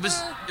 Okay, it was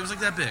like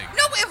that big.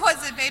 No, it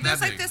wasn't, babe. It was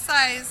like big. this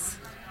size.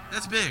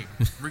 That's big,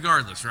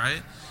 regardless,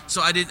 right?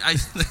 So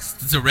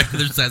It's a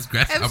regular sized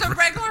grasshopper. It was a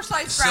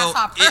regular-sized so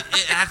grasshopper.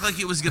 it acted like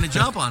it was going to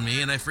jump on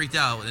me, and I freaked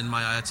out. And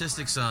my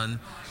autistic son,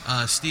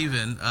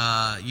 Steven,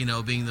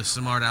 being the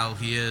smart owl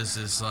he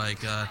is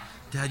like,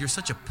 Dad, you're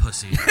such a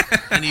pussy.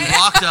 And he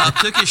walked up,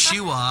 took his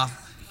shoe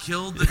off,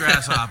 killed the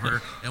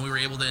grasshopper, and we were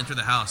able to enter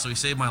the house. So he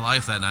saved my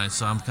life that night,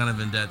 so I'm kind of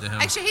in debt to him.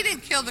 Actually, he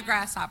didn't kill the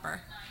grasshopper.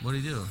 What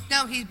did he do?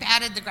 No, he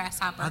batted the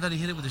grasshopper. I thought he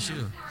hit it with a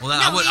shoe. Well, No,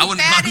 I wouldn't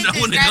have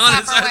gone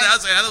inside the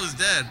house. I thought it was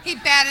dead. He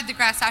batted the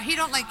grasshopper. He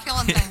don't like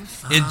killing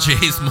things. In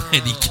Jay's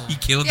mind, he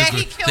killed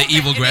he killed the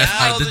evil it.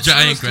 grasshopper, the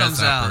giant truth comes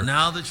grasshopper. out.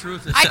 Now the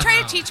truth is I try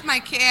to out. teach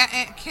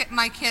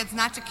my kids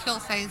not to kill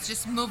things,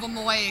 just move them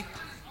away.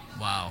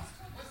 Wow,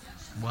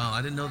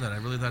 I didn't know that. I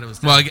really thought it was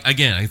dead. Well,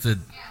 again, I said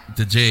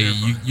to Jay,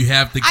 you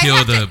have to kill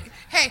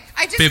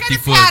I just gotta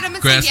 50-foot pat him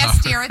and say,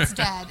 yes, grasshopper. dear, it's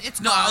dead. It's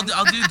No, gone.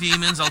 I'll do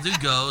demons, I'll do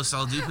ghosts,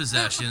 I'll do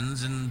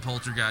possessions and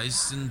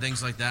poltergeists and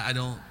things like that. I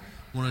don't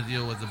want to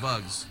deal with the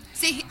bugs.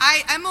 See,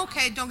 I'm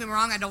okay. Don't get me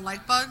wrong. I don't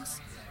like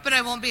bugs, but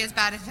I won't be as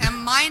bad as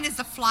him. Mine is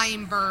the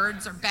flying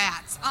birds or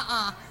bats.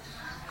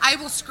 I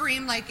will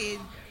scream like a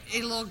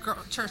little girl,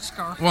 church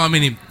girl. Well, I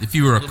mean, if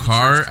you were a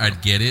car,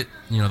 I'd get it.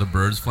 The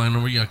birds flying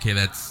over you. Okay,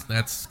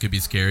 that's could be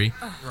scary.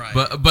 Right.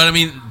 But I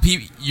mean,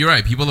 you're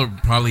right. People are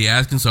probably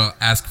asking, so I'll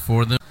ask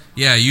for them.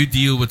 Yeah, you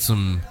deal with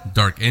some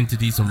dark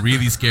entities, some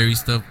really scary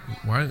stuff.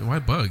 Why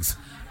bugs?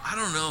 I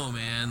don't know,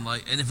 man.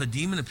 And if a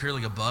demon appeared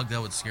like a bug,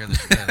 that would scare the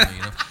shit out of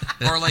me,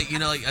 Or I mean,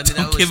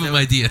 Don't give him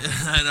idea.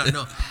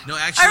 No.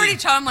 Actually, I already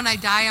told him when I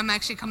die, I'm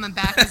actually coming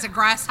back as a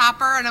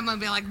grasshopper, and I'm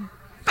gonna be like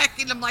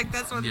pecking him like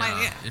this with my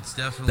hand. it's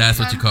definitely. That's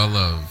what you call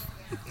love.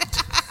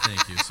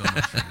 Thank you so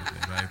much for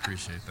everything. I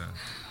appreciate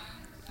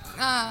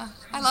that.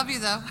 I love you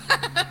though.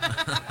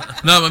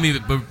 No, I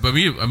mean, but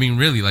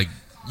really,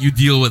 you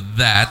deal with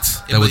that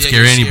Yeah, would but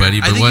scare you're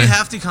anybody. scared. But I think what? you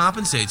have to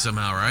compensate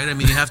somehow, right? I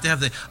mean, you have to have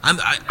the.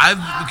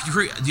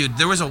 Dude,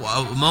 there was a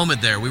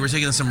moment there. We were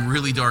taking some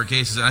really dark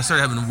cases, and I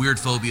started having weird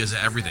phobias of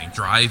everything: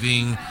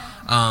 driving,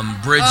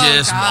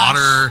 bridges,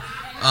 water,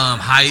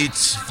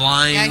 heights,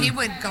 flying. Yeah, he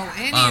would go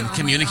in.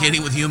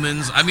 Communicating with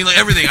humans. I mean,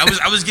 everything.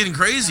 I was getting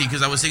crazy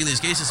because I was taking these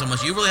cases so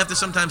much. You really have to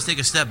sometimes take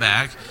a step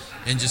back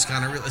and just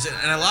kind of realize it.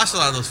 And I lost a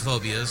lot of those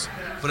phobias,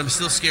 but I'm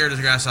still scared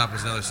of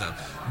grasshoppers and other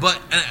stuff. But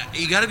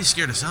you got to be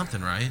scared of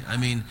something, right? I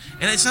mean,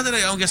 and it's not that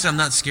I guess I'm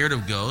not scared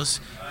of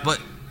ghosts,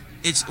 but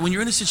it's when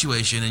you're in a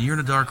situation and you're in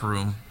a dark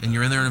room and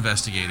you're in there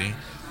investigating,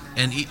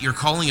 and you're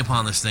calling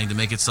upon this thing to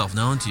make itself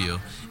known to you.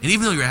 And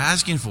even though you're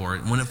asking for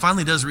it, when it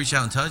finally does reach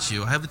out and touch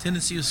you, I have a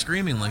tendency of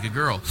screaming like a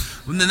girl.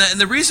 And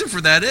the reason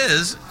for that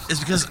is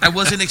because I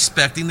wasn't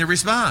expecting the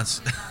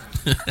response.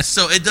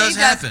 So it does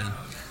happen.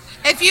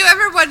 If you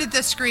ever wanted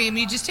to scream,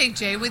 you just take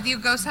Jay with you,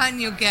 ghost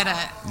hunting, you'll get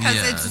it.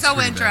 Because it's so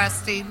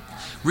interesting. Bad.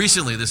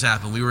 Recently, this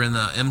happened. We were in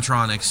the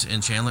M-Tronics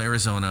in Chandler,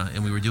 Arizona,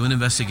 and we were doing an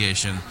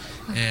investigation.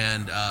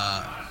 And,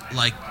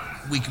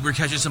 we were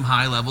catching some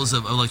high levels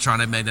of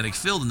electromagnetic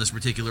field in this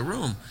particular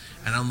room.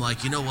 And I'm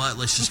like, you know what?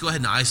 Let's just go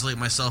ahead and isolate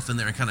myself in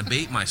there and kind of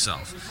bait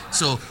myself.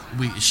 So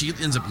she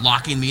ends up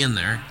locking me in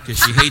there because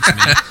she hates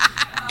me.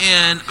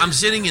 And I'm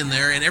sitting in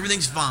there, and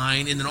everything's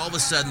fine. And then all of a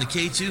sudden, the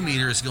K2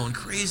 meter is going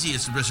crazy.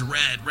 It's just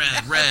red,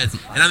 red, red.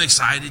 And I'm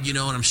excited, and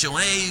I'm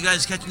showing, hey, you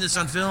guys catching this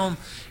on film?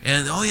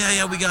 And, oh,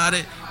 yeah, we got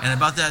it. And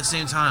about that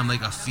same time,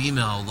 like, a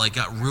female, like,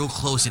 got real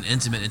close and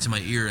intimate into my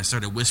ear and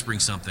started whispering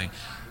something.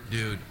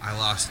 Dude, I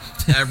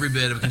lost every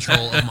bit of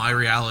control of my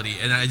reality,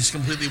 and I just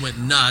completely went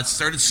nuts,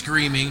 started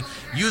screaming.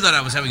 You thought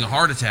I was having a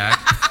heart attack.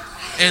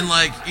 And,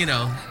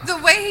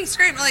 the way he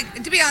screamed,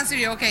 to be honest with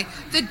you, okay,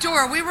 the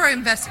door, we were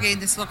investigating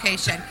this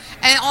location,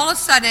 and all of a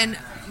sudden,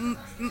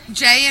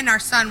 Jay and our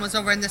son was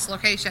over in this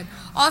location.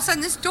 All of a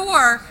sudden, this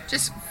door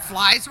just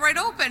flies right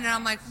open, and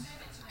I'm like,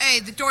 hey,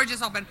 the door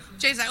just opened.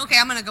 Jay's like, okay,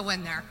 I'm going to go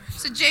in there.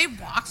 So Jay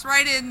walks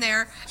right in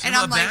there, and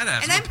I'm like,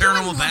 badass. And I'm a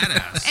paranormal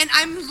badass. And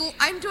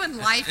I'm doing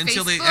live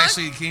until Facebook. They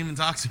actually came and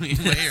talked to me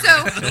later.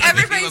 So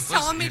everybody's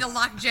telling me to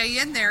lock Jay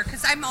in there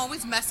because I'm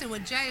always messing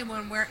with Jay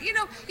when we're, you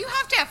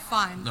have to have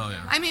fun. Oh,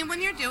 yeah. I mean,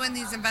 when you're doing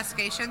these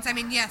investigations,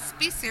 yes,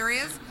 be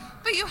serious,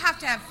 but you have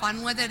to have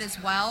fun with it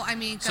as well. I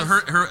mean, so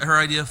her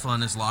idea of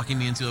fun is locking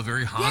me into a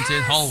very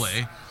haunted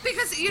hallway.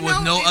 Because,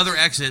 with no other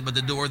exit but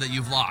the door that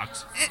you've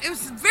locked. It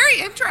was very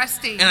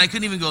interesting. And I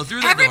couldn't even go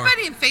through that door.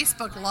 Everybody in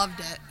Facebook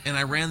loved it. And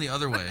I ran the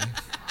other way.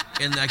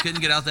 And I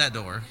couldn't get out that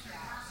door.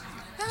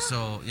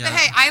 So, yeah. But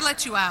hey, I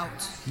let you out.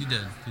 You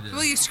did.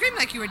 Well, you screamed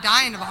like you were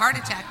dying of a heart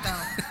attack,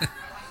 though.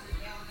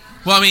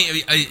 Well,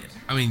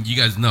 I mean, you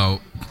guys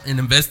know, an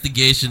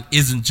investigation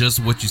isn't just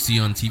what you see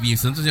on TV.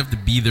 Sometimes you have to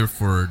be there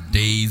for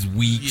days,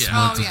 weeks,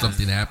 months if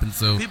something happens.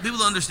 So people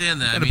don't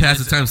understand that. Got to pass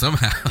the time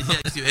somehow.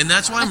 Yeah, and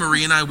that's why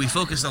Marie and I, we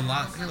focus a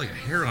lot. You're like a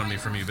hair on me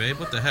from you, babe.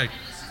 What the heck?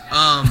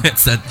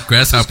 It's that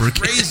grasshopper. It's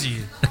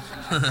crazy.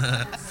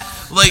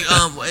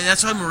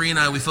 That's why Marie and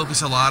I, we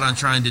focus a lot on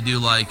trying to do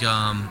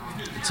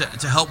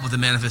to help with the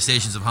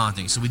manifestations of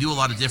haunting. So we do a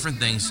lot of different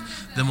things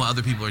than what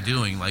other people are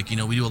doing.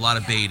 We do a lot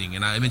of baiting,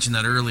 and I mentioned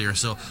that earlier.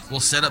 So we'll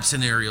set up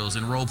scenarios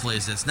and role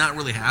plays that's not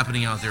really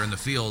happening out there in the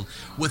field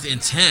with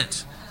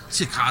intent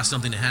to cause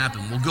something to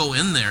happen. We'll go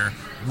in there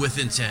with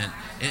intent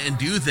and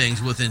do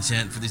things with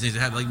intent for these things to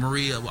happen. Like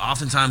Marie,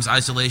 oftentimes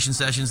isolation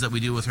sessions that we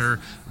do with her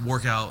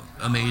work out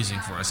amazing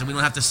for us. And we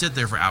don't have to sit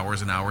there for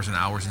hours and hours and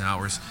hours and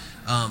hours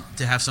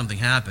to have something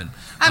happen.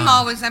 I'm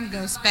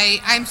ghost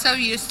bait. I'm so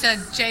used to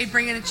Jay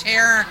bringing a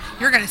chair.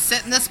 You're going to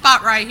sit in this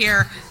spot right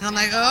here. And I'm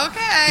like,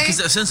 okay. Because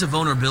that sense of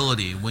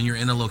vulnerability when you're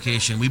in a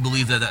location, we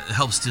believe that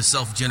helps to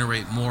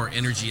self-generate more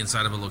energy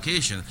inside of a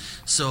location.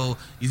 So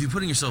if you're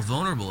putting yourself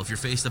vulnerable, if you're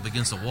faced up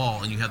against a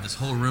wall and you have this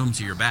whole room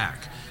to your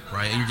back,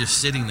 right, and you're just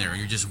sitting there and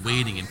you're just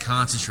waiting and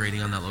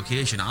concentrating on that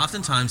location,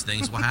 oftentimes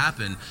things will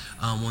happen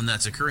when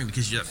that's occurring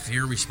because you have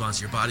fear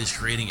response your body's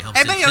creating. It helps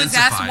everybody always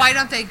asks intensify.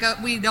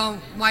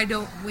 why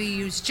don't we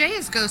use Jay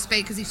as ghost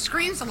bait because he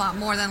screams a lot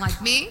more than like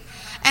me.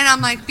 And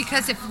I'm like,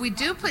 because if we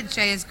do put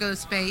Jay as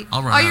ghost bait,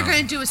 all you're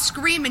going to do is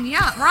scream and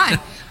run.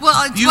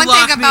 Well, it's one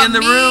thing about me in the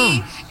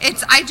room.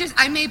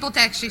 I'm able to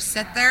actually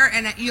sit there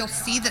and you'll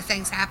see the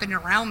things happening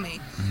around me,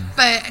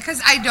 but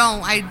because I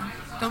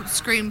don't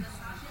scream.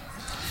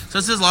 So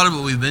this is a lot of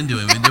what we've been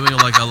doing. We've been doing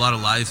a lot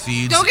of live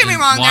feeds. Don't get me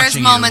wrong. There's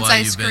moments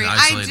I scream.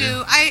 I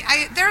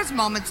do. There's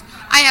moments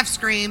I have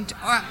screamed.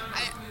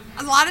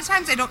 A lot of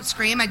times I don't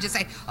scream. I just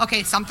say,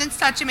 okay, something's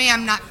touching me.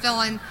 I'm not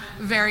feeling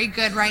very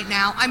good right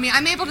now. I mean,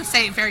 I'm able to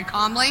say it very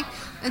calmly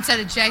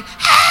instead of Jay.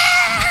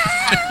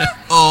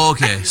 Oh,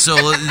 okay.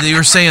 So you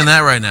were saying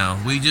that right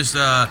now. We just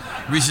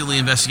recently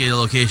investigated a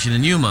location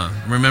in Yuma.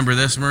 Remember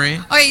this, Marie?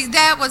 Okay,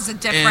 that was a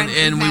different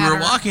And we matter.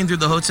 were walking through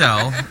the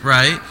hotel,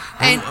 right?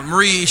 And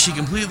Marie, she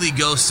completely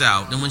ghosts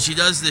out. And when she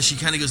does this, she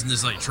kind of goes in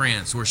this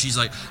trance where she's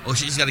like, oh,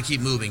 she's got to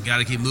keep moving, Yeah,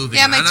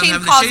 my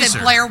team calls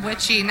it Blair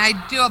Witching. I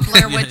do a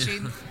Blair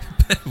Witching.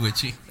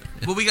 Witchy.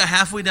 But we got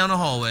halfway down the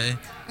hallway,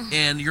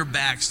 and your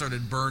back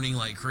started burning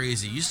like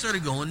crazy. You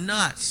started going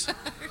nuts.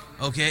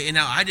 Okay, and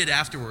now I did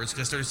afterwards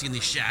because I started seeing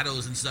these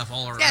shadows and stuff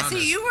all around Yeah, us.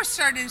 you were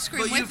starting to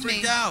scream but with you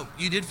freaked me. out.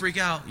 You did freak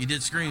out. You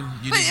did scream.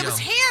 But it was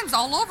hands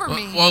all over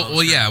me.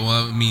 Well, yeah.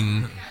 Well, I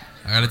mean,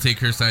 I gotta take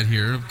her side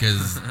here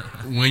because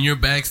when your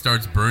back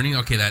starts burning,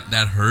 okay,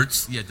 that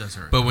hurts. Yeah, it does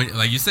hurt. But when,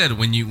 like you said,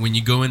 when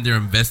you go in there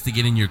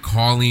investigating, you're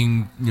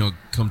calling,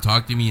 come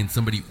talk to me, and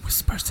somebody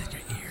whispers in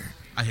your ear.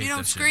 I hate you don't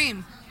that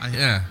scream.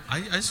 Shit.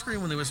 I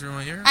scream when they whisper in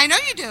my ear. I know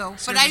you do,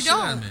 but I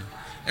don't.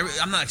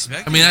 I'm not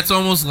expecting. I mean, that's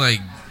almost like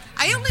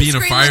I only being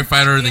a scream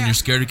firefighter, when, then you're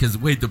scared because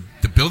wait,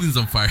 the building's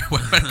on fire.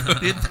 Why would I go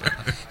in there?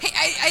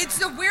 Hey, it's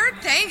the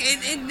weird thing.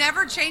 It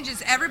never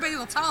changes. Everybody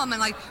will tell him, and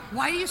like,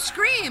 why do you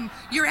scream?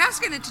 You're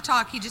asking it to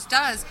talk. He just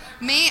does.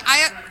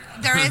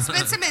 There has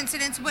been some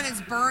incidents when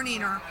it's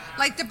burning or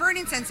like the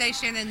burning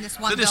sensation in this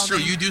one building. That is true.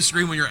 You do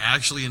scream when you're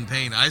actually in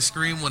pain. I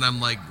scream when I'm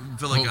like,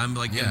 feel like I'm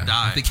like gonna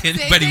die. I think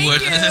anybody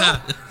would.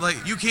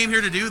 Like, you came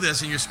here to do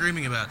this and you're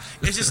screaming about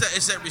it. It's just that,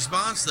 it's that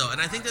response though, and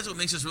I think that's what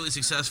makes us really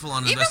successful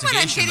on an investigation. Even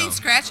when I'm getting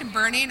scratched and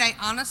burning, I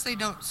honestly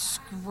don't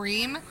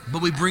scream.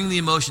 But we bring the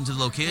emotion to the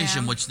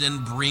location, which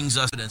then brings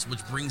us evidence,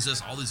 which brings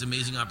us all these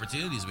amazing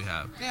opportunities we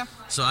have. Yeah.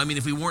 So I mean,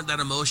 if we weren't that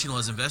emotional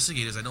as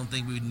investigators, I don't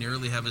think we'd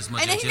nearly have as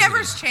much. And activity. he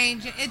never's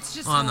changed. It's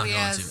just I'm who not he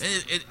going is.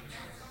 to.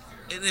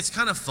 And it's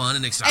kind of fun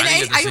and exciting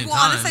And at the same I will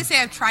time. honestly say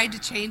I've tried to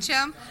change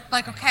him.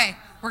 Like, okay,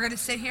 we're gonna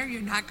sit here.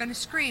 You're not gonna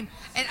scream,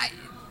 and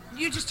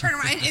you just turn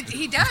around.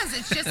 He does.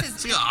 It's just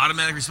it's like an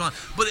automatic response.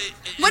 But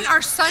when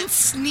our son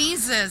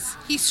sneezes,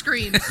 he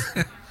screams.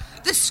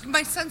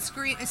 My son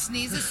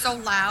sneezes so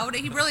loud.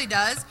 He really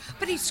does,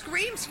 but he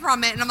screams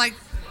from it, and I'm like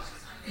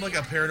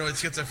a paranoid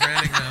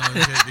schizophrenic now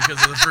and shit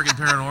because of the freaking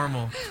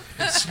paranormal.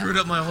 It screwed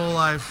up my whole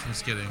life. I'm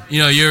just kidding. You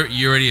know,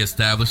 you're already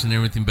established and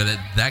everything, but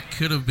that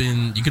could have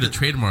been, you could have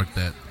trademarked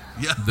that.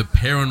 Yeah. The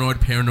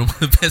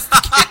paranormal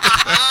investigator.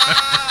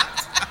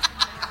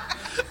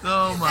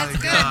 Oh my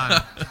That's good.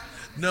 God.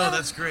 No,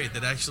 that's great.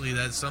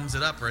 That sums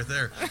it up right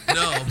there.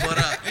 No, but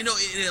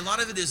a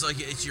lot of it is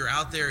like you're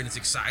out there and it's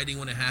exciting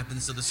when it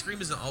happens. So the scream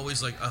isn't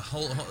always like a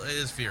whole it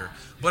is fear.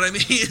 But I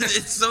mean,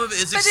 it's some of it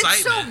is excitement. But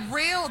it's so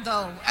real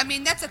though. I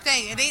mean, that's the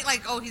thing. It ain't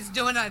like, oh, he's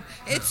doing a.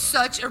 It's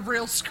such a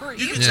real scream.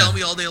 You can tell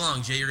me all day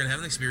long, Jay, you're gonna have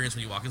an experience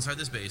when you walk inside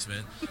this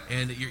basement,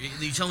 and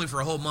you tell me for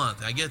a whole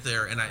month. I get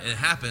there and it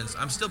happens.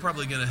 I'm still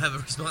probably gonna have a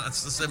response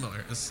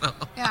similar. So.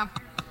 Yeah.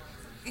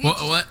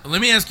 Well,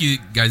 let me ask you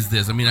guys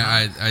this. I mean,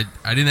 I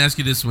didn't ask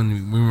you this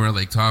when we were at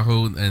Lake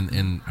Tahoe,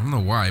 and I don't know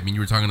why. I mean,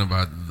 you were talking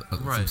about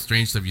some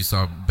strange stuff you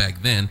saw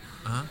back then.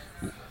 Uh-huh.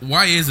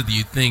 Why is it, do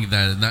you think,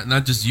 that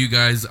not just you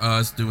guys,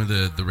 us doing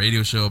the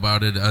radio show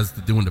about it, us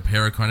doing the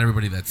Paracon,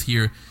 everybody that's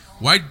here,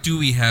 why do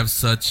we have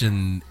such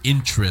an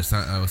interest,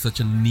 such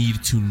a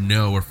need to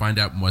know or find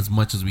out as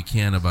much as we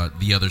can about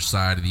the other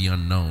side of the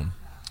unknown?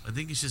 I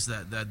think it's just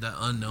that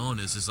unknown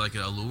is just like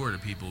an allure to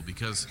people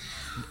because,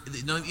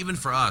 even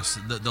for us,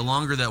 the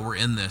longer that we're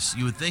in this,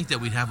 you would think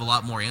that we'd have a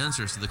lot more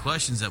answers to the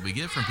questions that we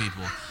get from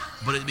people,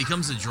 but it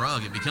becomes a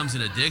drug. It becomes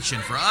an addiction.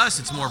 For us,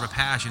 it's more of a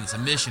passion. It's a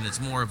mission. It's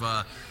more of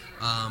a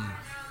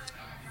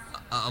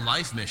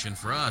life mission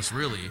for us,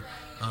 really.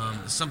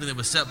 Something that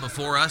was set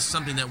before us,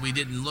 something that we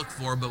didn't look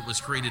for but was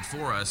created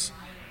for us.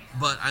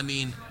 But, I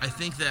mean, I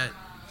think that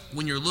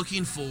when you're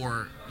looking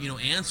for,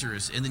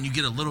 answers and then you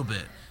get a little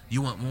bit,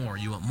 you want more,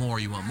 you want more,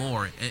 you want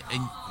more.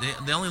 And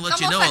they only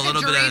let you know a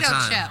little bit at a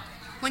time. Chip.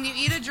 When you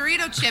eat a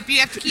Dorito chip, you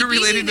have to keep You're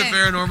relating eating the it.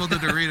 paranormal to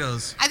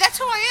Doritos. That's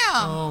who I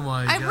am. Oh,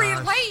 my I gosh.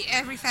 relate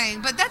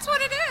everything, but that's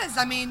what it is.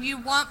 I mean, you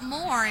want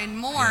more and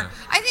more. Yeah.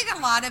 I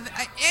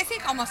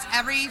think almost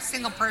every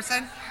single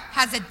person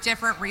has a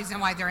different reason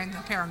why they're in the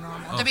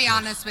paranormal, to be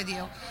honest with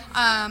you.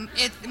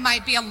 It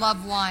might be a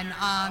loved one.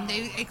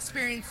 They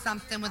experienced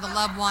something with a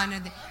loved one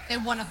and they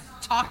want to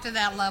talk to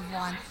that loved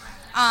one.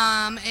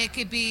 It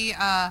could be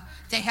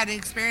they had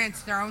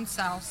experienced their own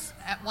selves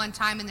at one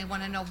time and they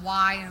want to know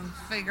why and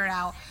figure it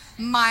out.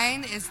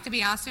 Mine is, to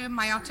be honest with you,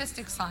 my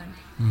autistic son.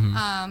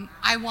 Mm-hmm.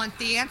 I want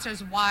the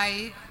answers.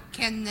 Why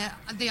can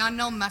the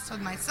unknown mess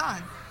with my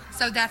son?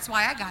 So that's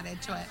why I got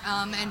into it.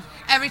 And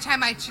every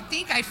time I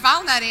think I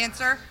found that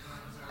answer,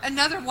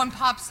 another one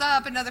pops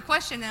up, another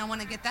question, and I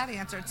want to get that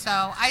answered.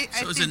 So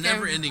it's a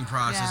never-ending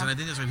process, and I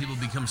think that's why people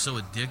become so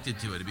addicted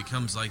to it. It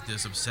becomes like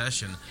this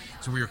obsession,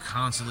 so where you're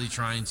constantly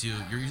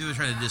you're either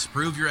trying to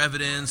disprove your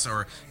evidence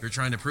or you're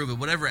trying to prove it.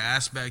 Whatever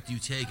aspect you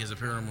take as a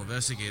paranormal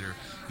investigator,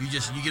 you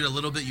get a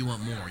little bit, you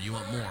want more.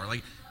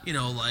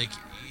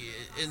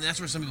 And that's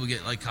where some people get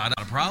caught out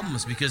of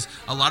problems because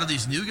a lot of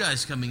these new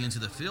guys coming into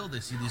the field, they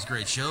see these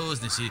great shows,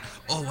 and they see,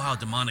 oh wow,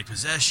 demonic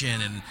possession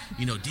and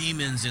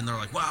demons, and they're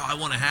like, wow, I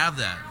want to have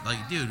that.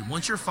 Like, dude,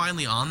 once you're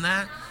finally on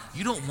that,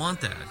 you don't want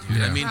that, dude.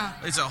 Yeah. I mean,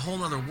 it's a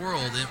whole other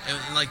world,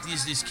 and like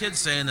these kids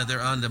saying that they're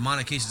on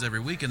demonic cases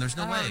every week, and there's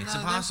no way, it's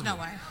impossible. There's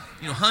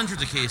no way.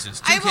 Hundreds of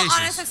cases. I will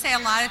honestly say a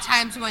lot of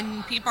times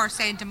when people are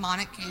saying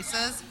demonic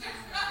cases,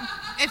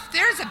 if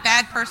there's a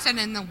bad person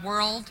in the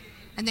world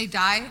and they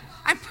die,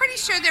 I'm pretty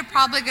sure they're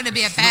probably going to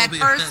be a bad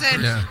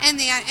person.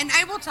 And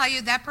I will tell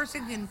you, that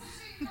person can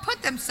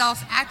put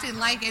themselves acting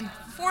like and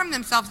form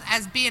themselves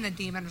as being a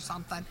demon or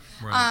something.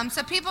 Right.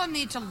 So people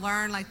need to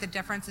learn the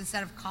difference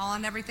instead of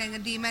calling everything a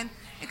demon,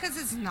 because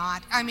it's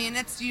not. I mean,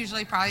 it's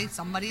usually probably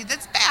somebody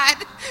that's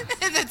bad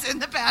that's in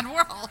the bad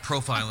world.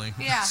 Profiling.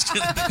 Yeah.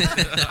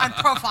 I'm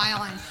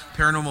profiling.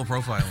 Paranormal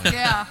profiling.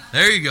 Yeah.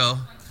 There you go.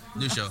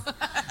 New show.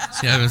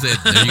 Yeah, I was gonna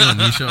say, there you go,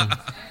 new show.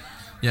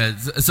 Yeah,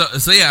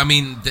 so yeah, I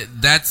mean,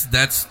 that's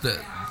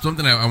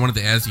something I wanted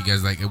to ask you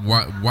guys,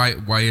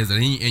 why is it?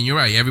 And you're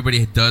right,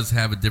 everybody does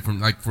have a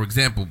different, for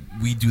example,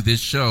 we do this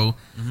show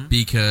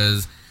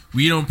because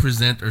we don't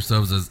present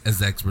ourselves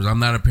as experts. I'm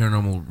not a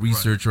paranormal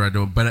researcher. Right. I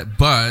don't,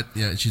 but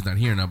yeah, she's not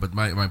here now. But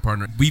my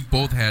partner, we've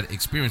both had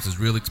experiences,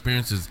 real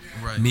experiences.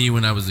 Right. Me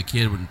when I was a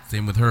kid,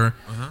 same with her,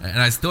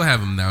 and I still have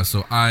them now.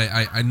 So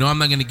I know I'm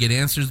not going to get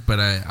answers, but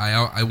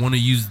I want to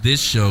use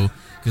this show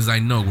because I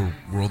know we're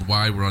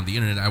worldwide, we're on the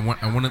internet. I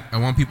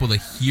want people to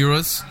hear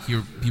us,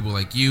 hear people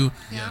like you,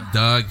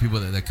 Doug, people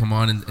that come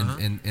on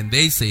and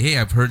they say, hey,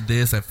 I've heard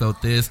this, I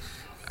felt this,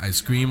 I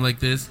scream like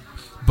this,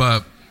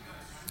 but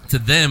to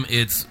them,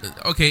 it's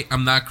okay.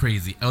 I'm not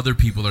crazy. Other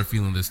people are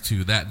feeling this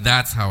too.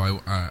 That's how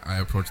I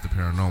approach the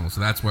paranormal. So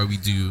that's why we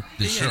do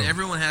this show. And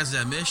everyone has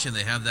that mission.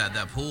 They have that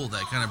pull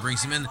that kind of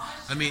brings them in.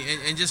 I mean,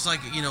 and just like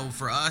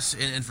for us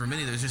and for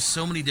many, there's just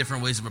so many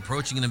different ways of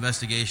approaching an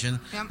investigation.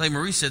 Yep. Like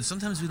Marie said,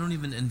 sometimes we don't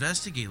even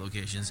investigate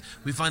locations.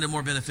 We find it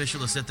more beneficial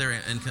to sit there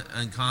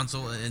and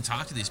consult and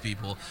talk to these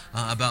people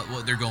about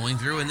what they're going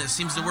through, and it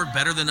seems to work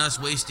better than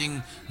us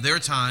wasting their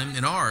time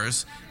and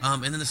ours.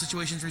 And then the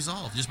situation's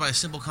resolved just by a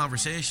simple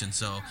conversation.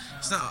 So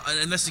it's not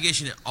an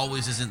investigation. It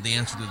always isn't the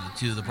answer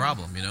to the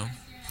problem, Yeah,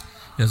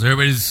 so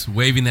everybody's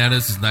waving at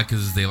us. It's not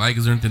because they like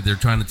us or anything. They're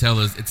trying to tell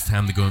us it's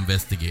time to go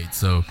investigate.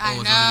 So I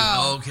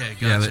know. Okay,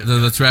 gotcha. Yeah,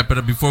 let's wrap it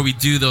up. Before we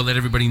do, though, let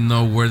everybody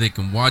know where they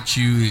can watch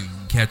you,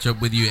 catch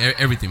up with you,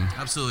 everything.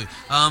 Absolutely.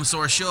 So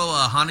our show,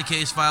 Haunted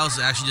Case Files,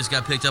 actually just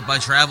got picked up by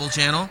Travel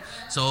Channel.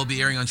 So it'll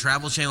be airing on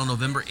Travel Channel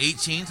November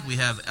 18th. We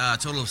have a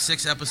total of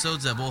 6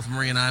 episodes that both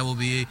Marie and I will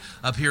be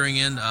appearing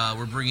in.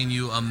 We're bringing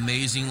you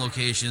amazing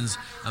locations,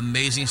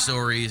 amazing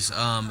stories.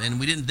 And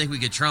we didn't think we'd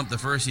get Trump the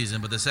first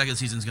season, but the second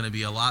season is going to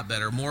be a lot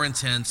better, more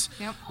intense,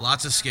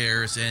 lots of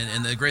scares.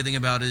 And the great thing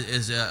about it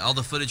is all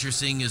the footage you're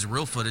seeing is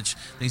real footage,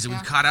 things that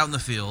we've caught out in the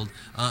field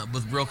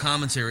with real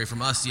commentary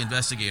from us, the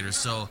investigators.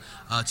 So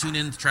tune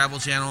in to Travel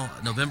Channel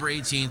November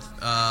 18th,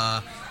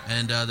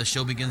 and the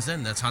show begins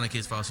then. That's Haunted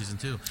Case File Season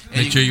 2.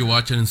 And Make sure you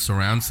watch it in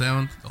surround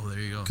sound. Oh, there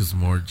you go. Because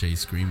more Jay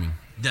screaming.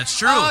 That's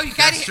true. Oh,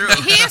 That's true.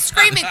 He is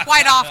screaming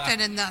quite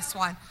often in this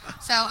one.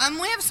 So,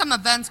 we have some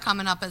events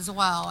coming up as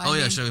well. I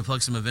mean, Shall we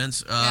plug some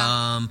events? Go to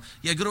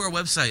our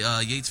website,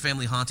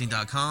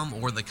 yatesfamilyhaunting.com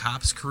or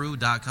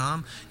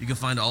thecopscrew.com. You can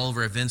find all of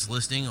our events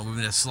listing. We're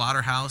going to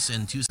Slaughterhouse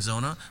in Tucson,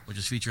 Arizona, which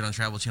is featured on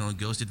Travel Channel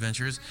Ghost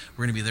Adventures.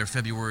 We're going to be there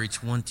February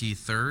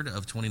 23rd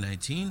of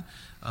 2019.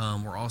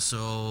 We're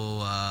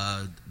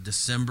also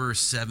December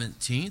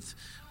 17th.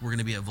 We're going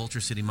to be at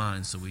Vulture City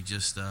Mines, so we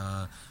just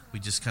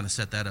kind of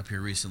set that up here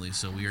recently.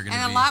 So we are going to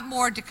be... And a lot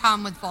more to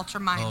come with Vulture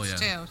Mines,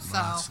 too. So,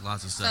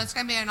 lots of stuff. So it's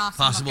going to be an awesome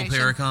Possible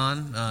location.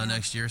 Paracon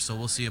next year, so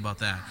we'll see about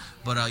that.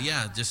 But,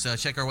 just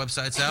check our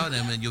websites out,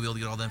 and you'll be able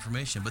to get all the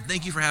information. But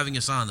thank you for having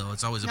us on, though.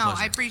 It's always a pleasure.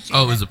 I appreciate it.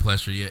 Oh, it was a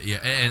pleasure, yeah.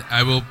 And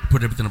I will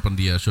put everything up on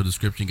the show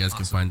description. You guys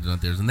can find it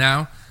out there. So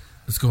now,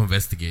 let's go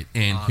investigate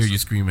and hear you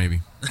scream,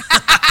 maybe.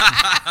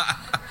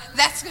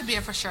 That's going to be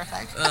a for sure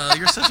thing.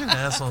 You're such an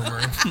asshole,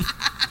 Marie.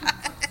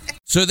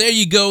 So there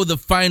you go, the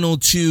final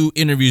 2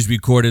 interviews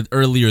recorded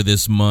earlier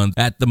this month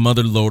at the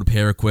MotherLode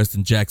ParaQuest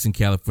in Jackson,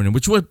 California,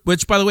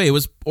 which by the way,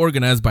 was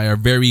organized by our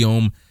very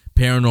own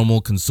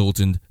paranormal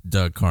consultant,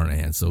 Doug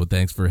Carnahan. So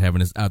thanks for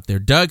having us out there,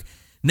 Doug.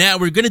 Now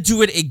we're going to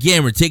do it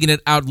again. We're taking it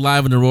out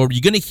live on the road.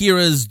 You're going to hear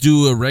us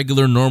do a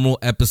regular, normal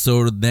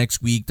episode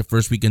next week, the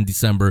first week in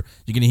December.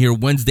 You're going to hear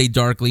Wednesday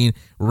Darkling,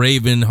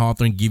 Raven,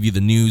 Hawthorne give you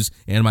the news,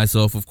 and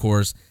myself, of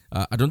course.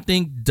 I don't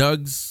think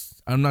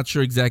I'm not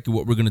sure exactly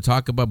what we're going to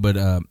talk about, but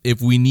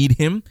if we need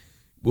him,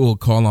 we'll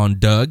call on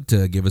Doug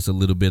to give us a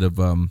little bit of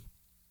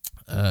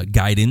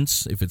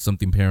guidance if it's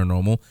something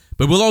paranormal.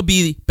 But we'll all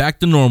be back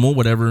to normal,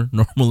 whatever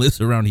normal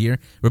is around here.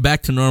 We're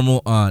back to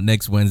normal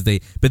next Wednesday.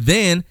 But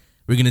then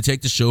we're going to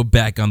take the show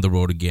back on the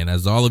road again.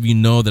 As all of you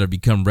know that have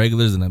become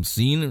regulars, and I'm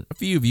seeing a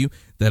few of you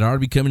that are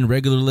becoming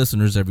regular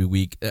listeners every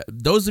week.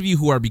 Those of you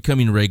who are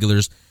becoming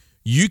regulars,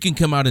 you can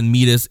come out and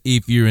meet us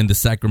if you're in the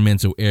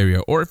Sacramento area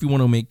or if you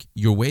want to make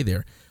your way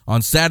there.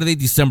 On Saturday,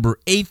 December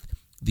 8th,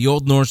 the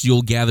Old Norse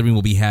Yule Gathering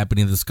will be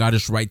happening at the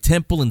Scottish Rite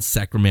Temple in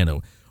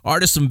Sacramento.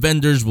 Artists and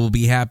vendors will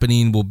be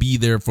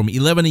there from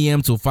 11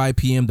 a.m. till 5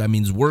 p.m. That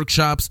means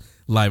workshops,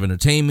 live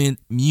entertainment,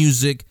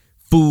 music,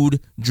 food,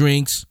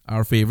 drinks,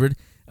 our favorite.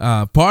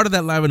 Part of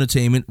that live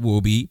entertainment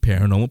will be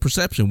paranormal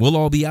perception. We'll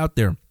all be out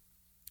there.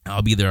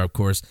 I'll be there, of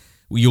course.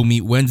 You'll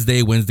meet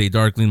Wednesday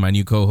Darkling, my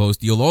new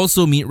co-host. You'll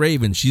also meet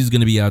Raven. She's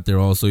going to be out there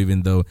also,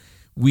 even though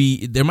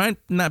there might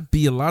not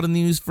be a lot of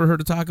news for her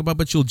to talk about,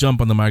 but she'll jump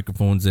on the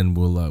microphones and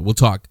we'll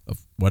talk of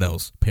what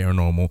else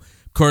paranormal.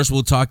 Of course,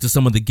 we'll talk to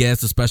some of the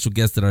guests, the special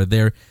guests that are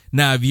there.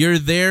 Now, if you're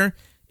there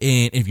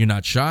and if you're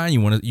not shy,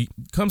 you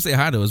come say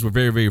hi to us. We're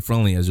very, very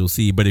friendly, as you'll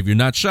see. But if you're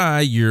not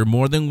shy, you're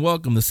more than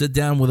welcome to sit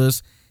down with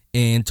us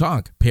and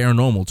talk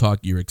paranormal, talk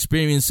your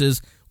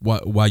experiences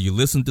while you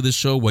listen to the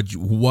show,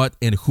 what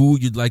and who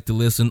you'd like to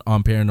listen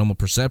on paranormal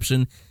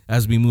perception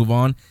as we move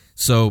on.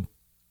 So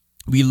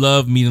we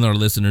love meeting our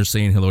listeners,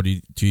 saying hello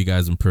to you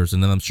guys in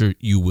person, and I'm sure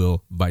you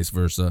will, vice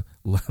versa,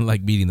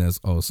 like meeting us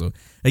also.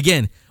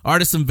 Again,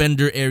 artist and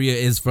vendor area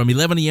is from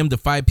 11 a.m. to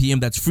 5 p.m.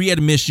 That's free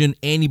admission.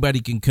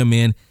 Anybody can come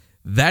in.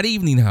 That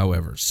evening,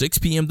 however, 6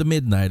 p.m. to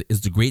midnight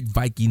is the Great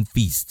Viking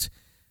Feast.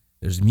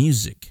 There's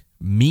music,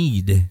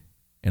 mead,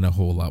 and a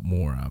whole lot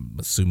more. I'm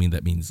assuming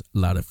that means a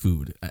lot of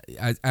food.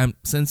 I'm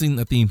sensing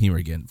a theme here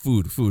again.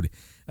 Food.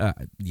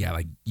 Yeah,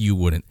 like you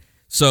wouldn't.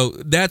 So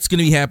that's going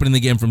to be happening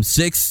again from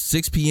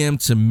 6 p.m.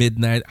 to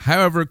midnight.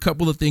 However, a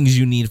couple of things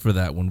you need for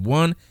that one.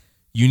 One,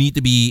 you need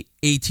to be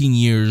 18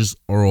 years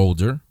or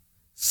older.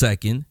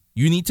 Second,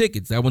 you need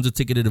tickets. That one's a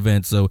ticketed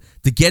event. So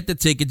to get the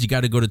tickets, you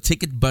got to go to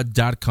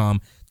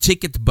ticketbud.com.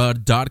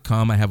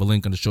 Ticketbud.com. I have a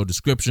link on the show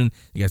description.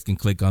 You guys can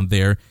click on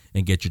there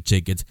and get your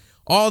tickets.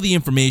 All the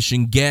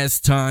information,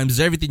 guests, times,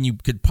 everything you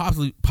could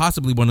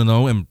possibly want to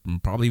know, and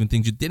probably even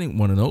things you didn't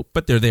want to know,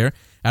 but they're there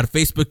at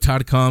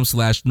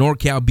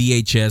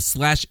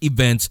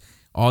facebook.com/NorCalBHS/events.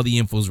 All the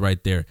info's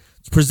right there.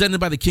 It's presented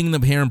by the Kingdom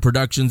of Heron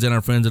Productions and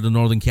our friends at the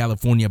Northern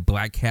California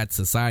Black Hat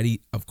Society.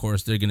 Of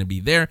course, they're going to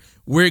be there.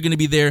 We're going to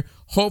be there.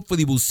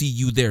 Hopefully, we'll see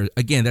you there.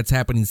 Again, that's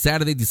happening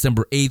Saturday,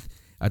 December 8th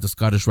at the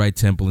Scottish Rite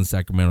Temple in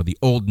Sacramento, the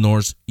Old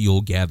Norse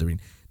Yule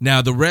Gathering.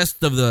 Now, the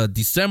rest of the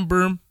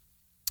December,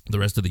 the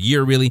rest of the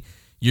year, really,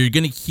 you're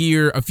going to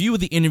hear a few of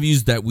the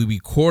interviews that we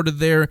recorded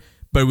there,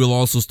 but we'll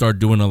also start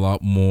doing a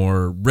lot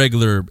more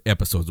regular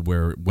episodes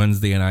where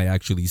Wednesday and I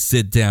actually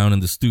sit down in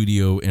the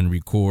studio and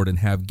record and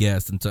have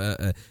guests and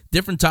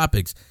different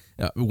topics.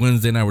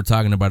 Wednesday and I were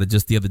talking about it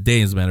just the other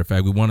day, as a matter of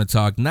fact. We want to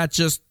talk not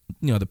just,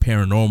 the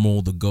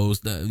paranormal, the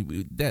ghost,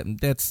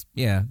 that's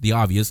the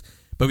obvious,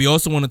 but we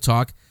also want to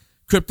talk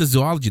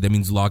cryptozoology. That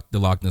means the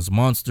Loch Ness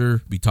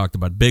Monster. We talked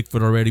about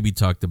Bigfoot already. We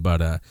talked about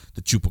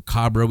the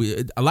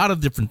Chupacabra. A lot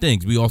of different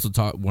things. We also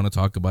want to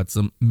talk about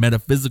some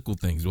metaphysical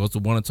things. We also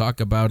want to talk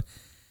about,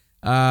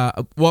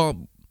 I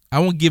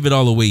won't give it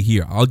all away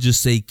here. I'll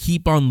just say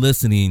keep on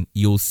listening.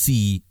 You'll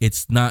see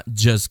it's not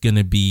just going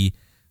to be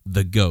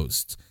the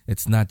ghosts.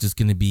 It's not just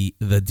going to be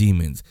the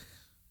demons.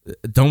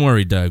 Don't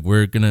worry, Doug.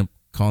 We're going to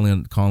call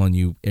on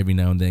you every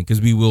now and then,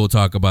 because we will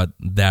talk about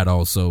that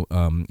also,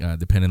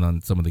 depending on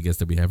some of the guests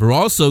that we have. We're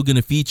also going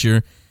to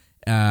feature,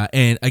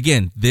 and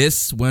again,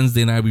 this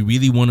Wednesday night, we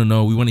really want to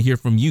know, we want to hear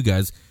from you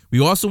guys.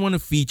 We also want to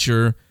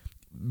feature,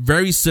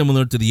 very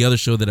similar to the other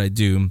show that I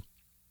do,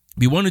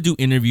 we want to do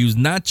interviews,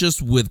 not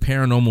just with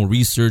paranormal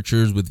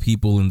researchers, with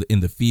people in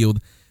the field.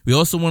 We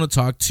also want to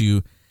talk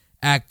to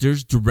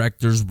actors,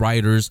 directors,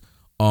 writers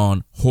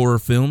on horror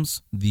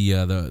films, the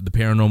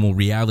paranormal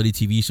reality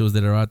TV shows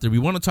that are out there. We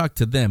want to talk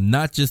to them,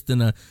 not just in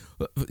a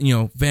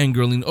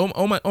fangirling.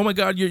 Oh my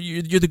God,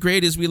 you're the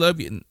greatest. We love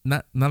you.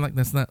 Not like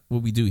that's not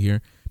what we do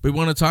here. But we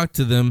want to talk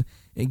to them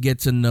and get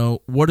to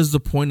know, what is the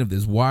point of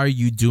this? Why are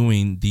you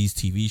doing these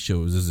TV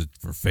shows? Is it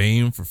for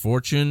fame, for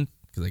fortune?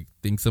 Because I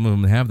think some of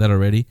them have that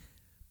already.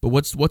 But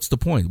what's the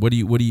point? What do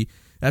you?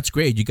 That's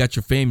great. You got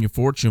your fame, your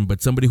fortune,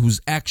 but somebody who's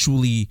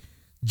actually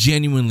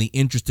genuinely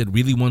interested,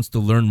 really wants to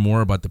learn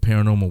more about the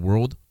paranormal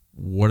world,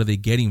 what are they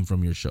getting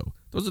from your show?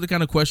 Those are the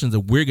kind of questions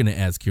that we're going to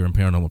ask here in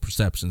Paranormal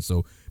Perception,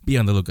 so be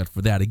on the lookout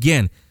for that.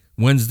 Again,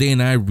 Wednesday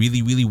and I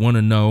really, really want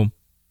to know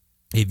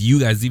if you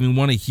guys even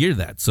want to hear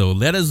that, so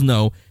let us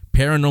know.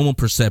 Paranormal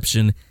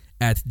Perception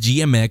at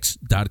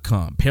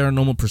gmx.com.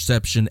 Paranormal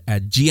Perception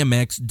at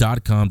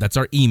gmx.com. That's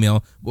our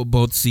email. We'll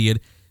both see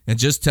it, and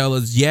just tell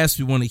us, yes,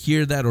 we want to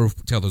hear that, or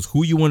tell us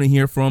who you want to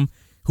hear from,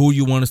 who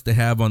you want us to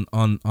have on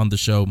the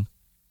show.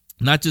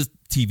 Not just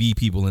TV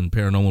people and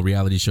paranormal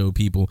reality show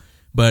people,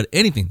 but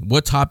anything.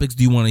 What topics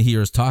do you want to hear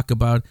us talk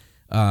about?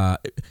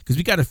 Because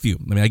we got a few.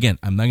 I mean, again,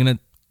 I'm not going to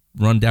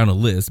run down a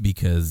list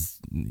because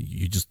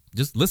you just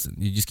listen.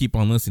 You just keep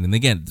on listening. And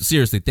again,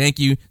 seriously, thank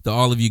you to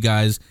all of you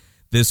guys.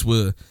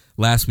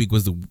 Last week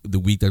was the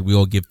week that we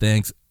all give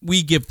thanks.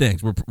 We give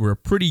thanks. We're a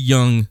pretty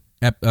young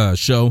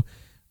show,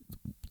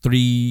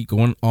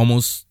 going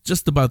almost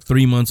just about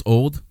 3 months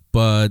old.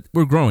 But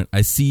we're growing.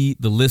 I see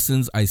the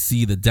listens. I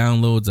see the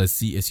downloads. I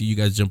see you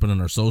guys jumping on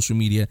our social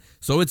media.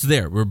 So it's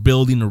there. We're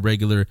building a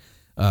regular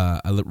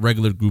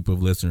group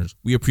of listeners.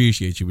 We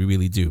appreciate you. We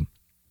really do.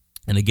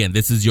 And again,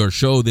 this is your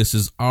show. This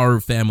is our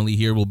family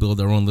here. We'll build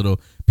our own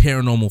little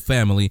paranormal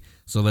family.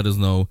 So let us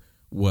know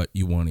what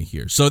you want to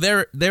hear. So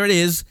there it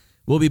is.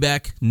 We'll be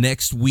back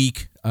next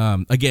week.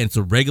 Again, it's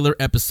a regular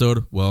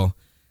episode. Well,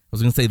 I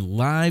was going to say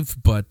live,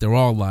 but they're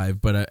all live.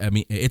 But I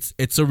mean,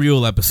 it's a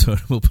real episode.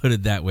 We'll put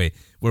it that way.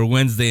 Where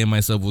Wednesday and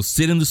myself will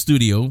sit in the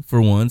studio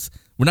for once.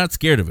 We're not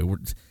scared of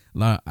it.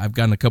 I've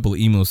gotten a couple of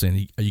emails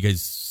saying, are you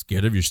guys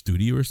scared of your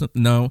studio or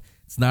something? No,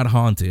 it's not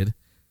haunted.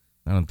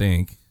 I don't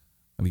think.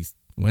 At least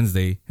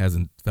Wednesday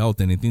hasn't felt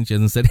anything. She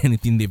hasn't said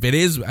anything. If it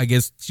is, I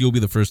guess she'll be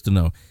the first to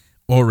know.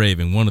 Or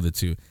Raven, one of the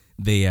two.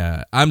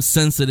 I'm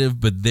sensitive,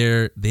 but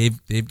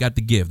they've got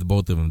the gift,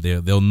 both of them.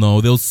 They'll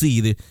know. They'll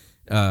see.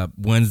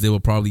 Wednesday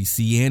will probably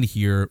see and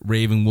hear.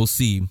 Raven will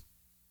see.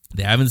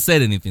 They haven't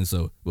said anything,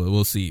 so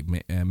we'll see.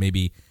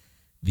 Maybe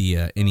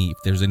if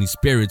there's any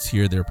spirits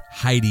here, they're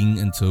hiding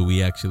until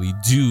we actually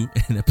do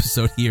an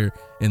episode here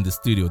in the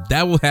studio.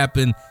 That will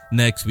happen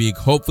next week.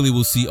 Hopefully,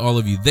 we'll see all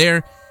of you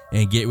there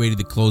and get ready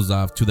to close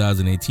off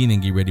 2018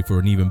 and get ready for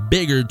an even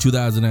bigger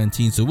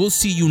 2019. So we'll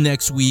see you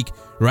next week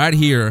right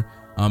here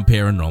on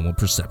Paranormal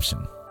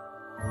Perception.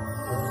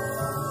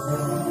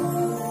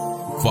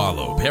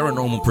 Follow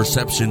Paranormal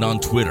Perception on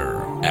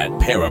Twitter at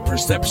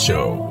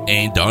ParaPerception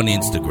and on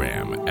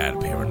Instagram at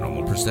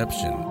Paranormal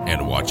Perception.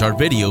 And watch our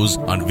videos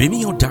on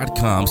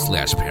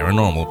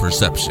Vimeo.com/Paranormal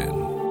Perception.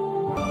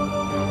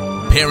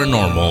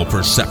 Paranormal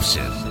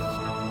Perception.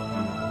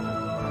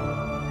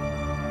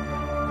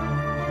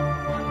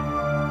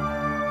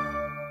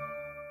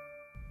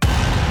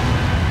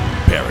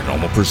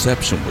 Paranormal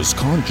Perception was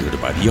conjured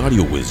by the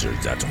audio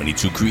wizards at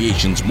 22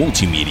 Creations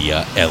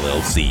Multimedia,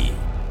 LLC.